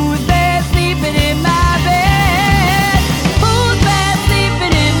 Who's been sleeping in my bed? Who's been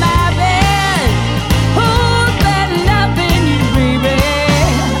sleeping in my bed? Who's been loving you, baby?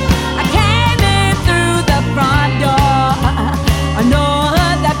 I came in through the front door. I know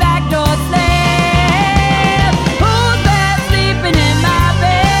the back door slam. Who's been sleeping in my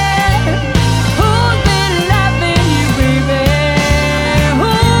bed? Who's been loving you, baby?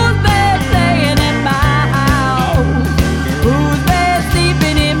 Who's been playing in my house? Who's been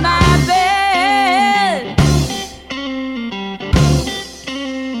sleeping in my bed?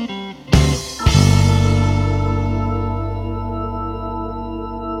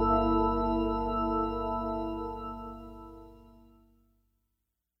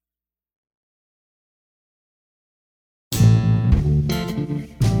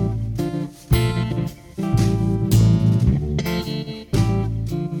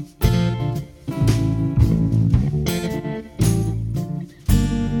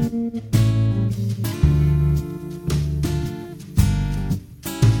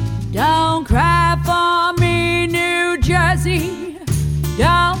 Don't cry for me, New Jersey.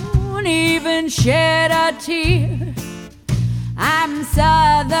 Don't even shed a tear. I'm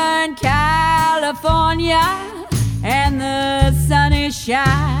Southern California, and the sun is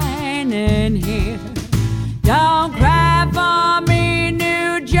shining here. Don't cry for me,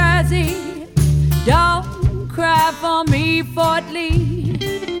 New Jersey. Don't cry for me, Fort Lee.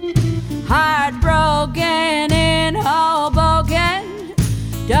 Heartbroken in Hoboken.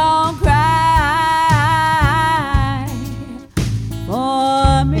 Don't cry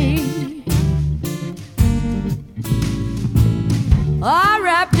for me. All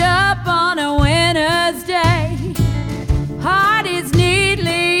wrapped up on a winter's day, heart is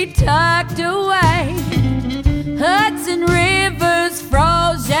neatly tucked away. Hudson River's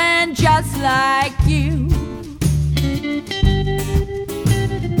frozen just like you.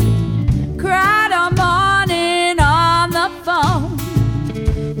 Cried all morning on the phone,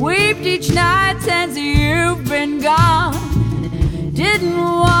 wept each night since you've been gone. Didn't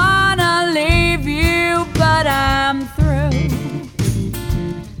wanna leave you, but I'm through.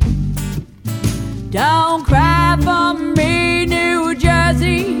 Don't cry for me, New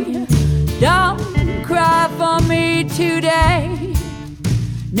Jersey. Don't cry for me today.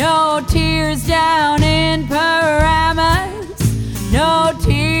 No tears down in Paramus. No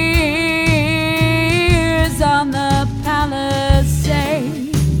tears on the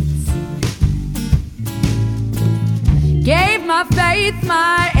Palisades. Gave my faith,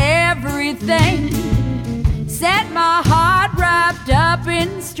 my everything. Set my heart wrapped up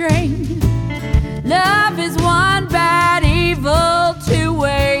in string. Love is one bad, evil,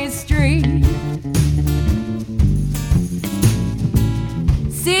 two-way street.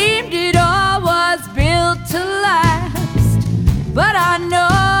 Seemed it all was built to last, but I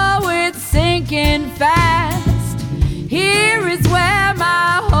know it's sinking fast. Here is where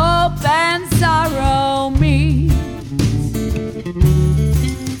my hope and sorrow meet.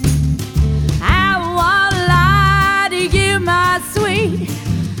 I won't lie to you, my sweet.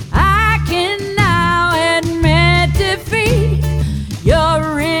 I can now admit defeat. Your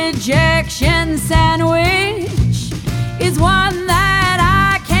rejection sandwich is one that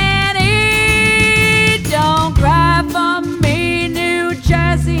I can't eat. Don't cry for me, New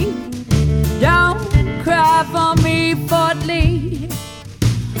Jersey. Don't cry for me, Fort Lee.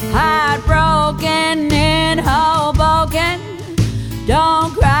 Heartbroken in Hoboken.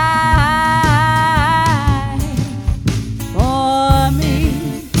 Don't cry for me.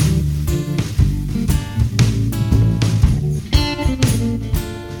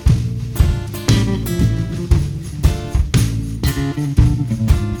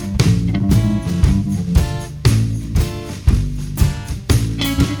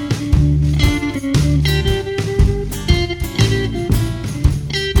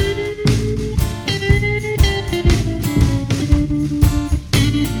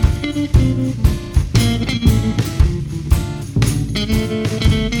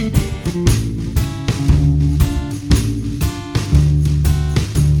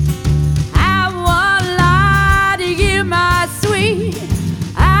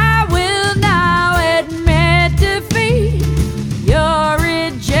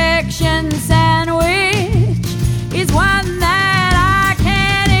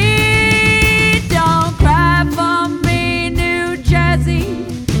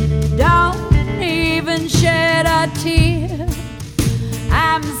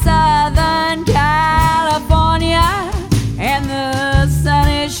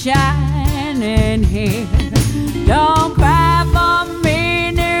 in here. Don't cry for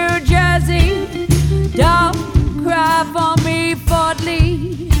me, New Jersey. Don't cry for me, Fort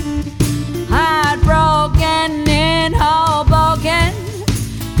Lee. Heartbroken in Hoboken.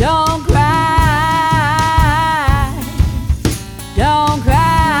 Don't cry. Don't cry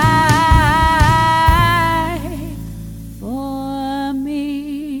for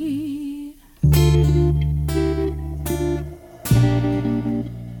me.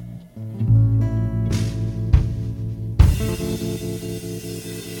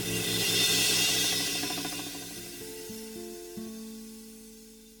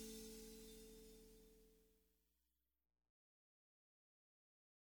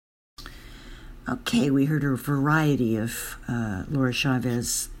 Okay, we heard a variety of Laura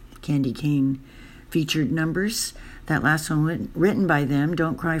Chavez Candy Cane featured numbers. That last one written by them,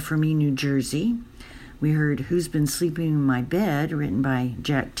 Don't Cry For Me, New Jersey. We heard Who's Been Sleeping in My Bed, written by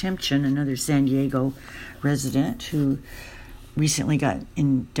Jack Timpchin, another San Diego resident who recently got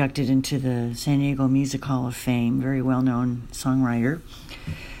inducted into the San Diego Music Hall of Fame, very well-known songwriter.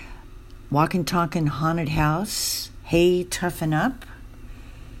 Walkin' Talkin' Haunted House, Hey Toughen Up,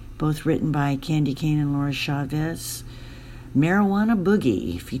 both written by Candy Cane and Laura Chavez. Marijuana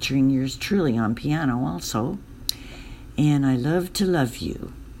Boogie, featuring yours truly on piano also. And I Love to Love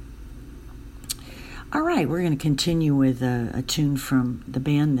You. All right, we're going to continue with a tune from the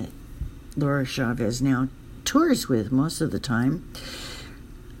band that Laura Chavez now tours with most of the time.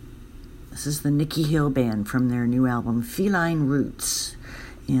 This is the Nikki Hill Band from their new album, Feline Roots.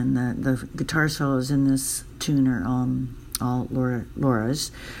 And the guitar solos in this tune are all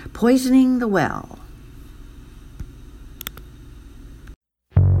Laura's. Poisoning the Well.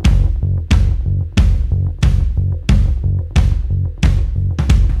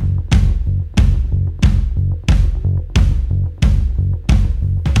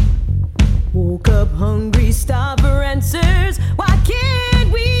 Woke up hungry, starved for answers. Why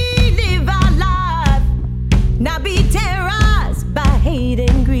can't we live our life, not be terrorized by hate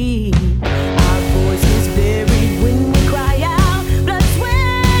and greed? Our voices buried when we cry out. Blood,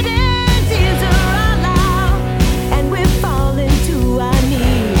 sweat, and tears are allowed, and we're falling to our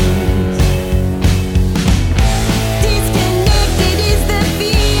knees. Disconnected is the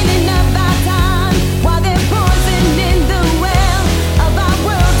feeling of our time, while they're poisoning the well of our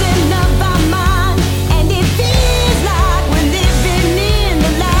world and of our mind. And it feels like we're living in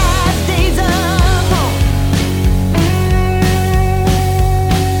the last days of hope.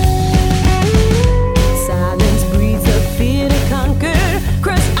 Silence breeds a fear to conquer,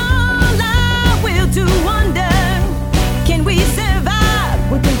 crush all our will to wonder. Can we survive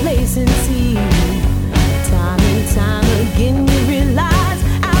with complacency? Time and time again we realize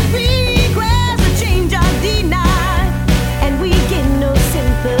our regrets, the change are denied, and we get no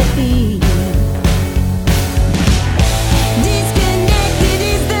sympathy. Disconnected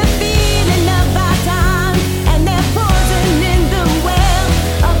is the feeling of our time, and they're poisoning the well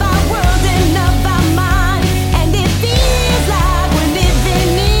of our world and of our mind. And it feels like we're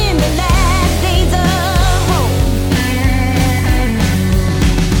living in the last days of hope.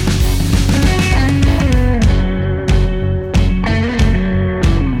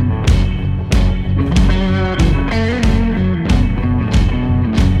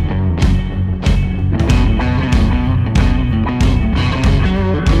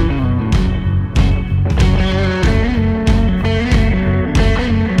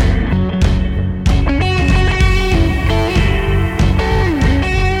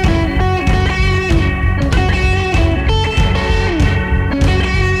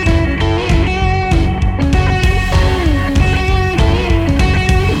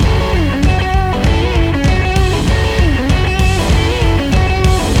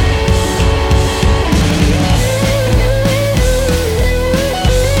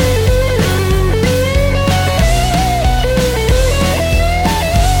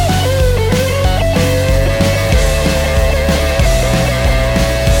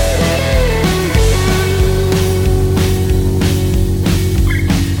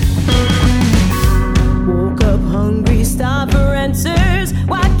 Woke up hungry, starved for answers.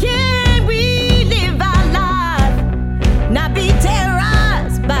 Why can't we live our life, not be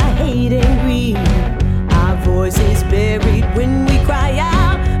terrorized by hate and greed? Our voices buried when we cry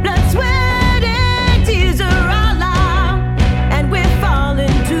out. Blood, sweat, and tears are allowed, and we're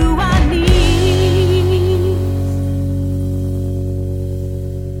falling to our knees.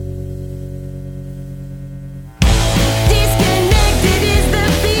 Disconnected is the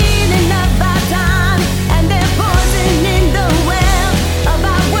feeling of our time, and they're poisoning the well of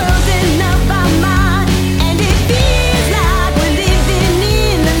our world and of our mind. And it feels like we're living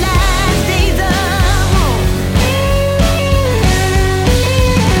in the last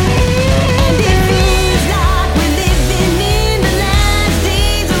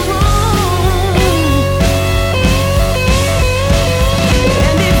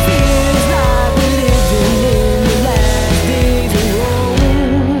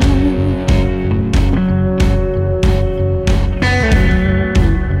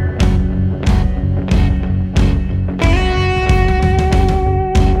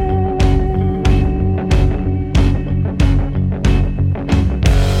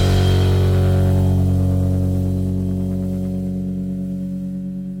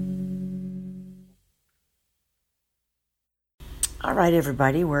right,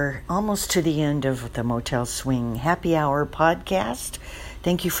 everybody, we're almost to the end of the Motel Swing Happy Hour podcast.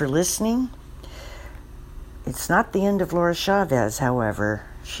 Thank you for listening. It's not the end of Laura Chavez, however.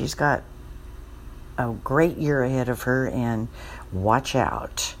 She's got a great year ahead of her, and watch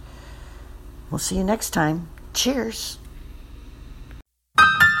out. We'll see you next time. Cheers.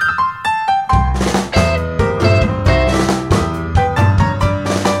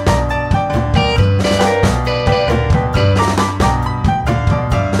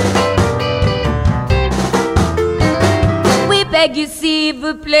 Beg you, s'il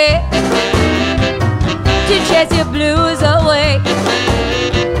vous plaît, to chase your blues away.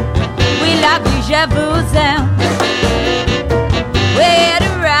 We love you, je vous aime. We're here to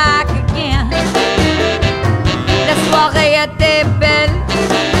rock again. La soirée était belle.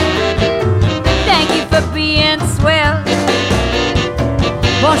 Thank you for being swell.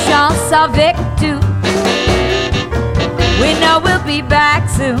 Bonne chance avec tout. We know we'll be back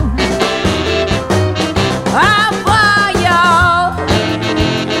soon. Au revoir, y'all.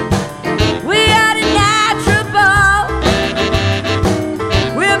 We are the natural ball.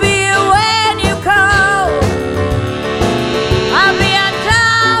 We'll be here when you call. I'll be en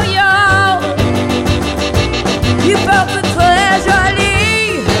town, y'all. You both are très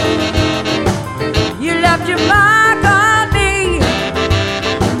jolis. You left your mark on me.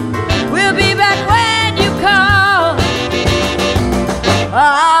 We'll be back when you call.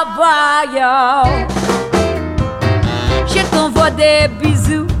 Au revoir, y'all. Je t'envoie des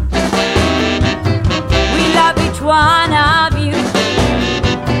bisous. We love each one of you.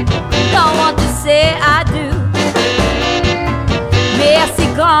 Don't want to say I do. Merci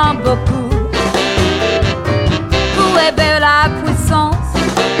grand beaucoup. Vous aimez la puissance.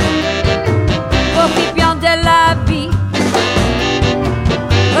 Profite bien de la vie.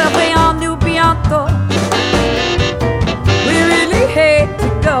 Revoyons-nous bientôt. We really hate to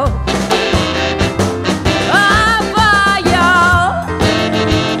go.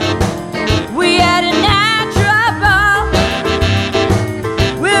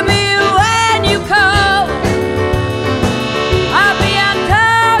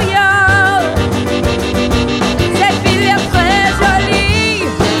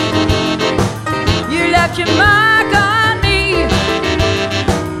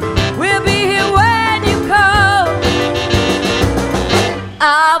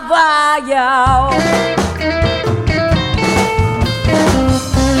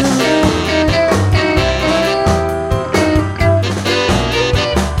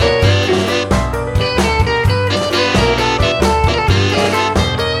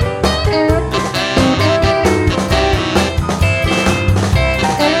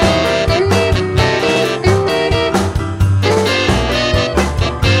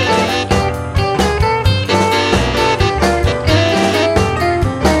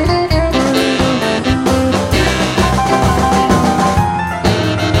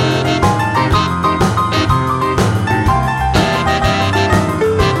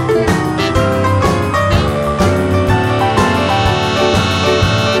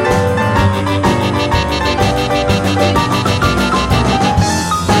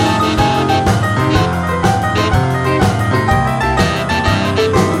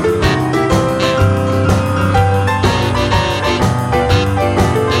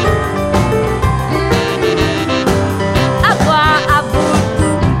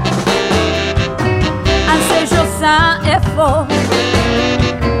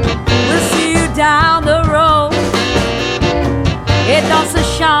 We'll see you down the road. Et dans ce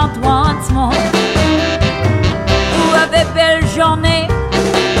chante once more. Vous avez belle journée.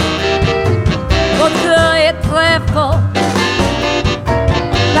 Votre cœur est très fort.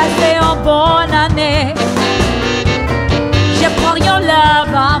 Passez en bonne année. Je prends rien là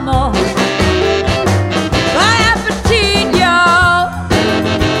à mort. Bon appétit, yo.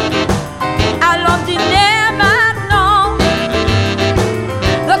 Allons dîner.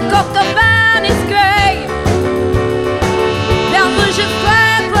 Coq-au-vin is great. L'herbe est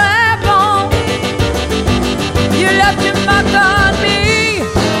très très bon. You left your mark on me.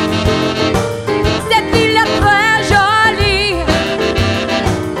 Cette ville est très jolie.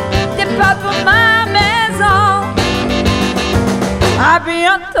 C'est pas pour ma maison. À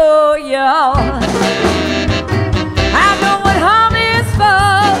bientôt, yo. I know what home is for.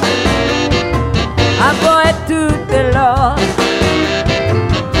 I bought it to the Lord.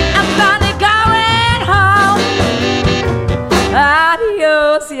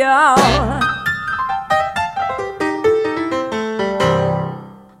 Adios, y'all.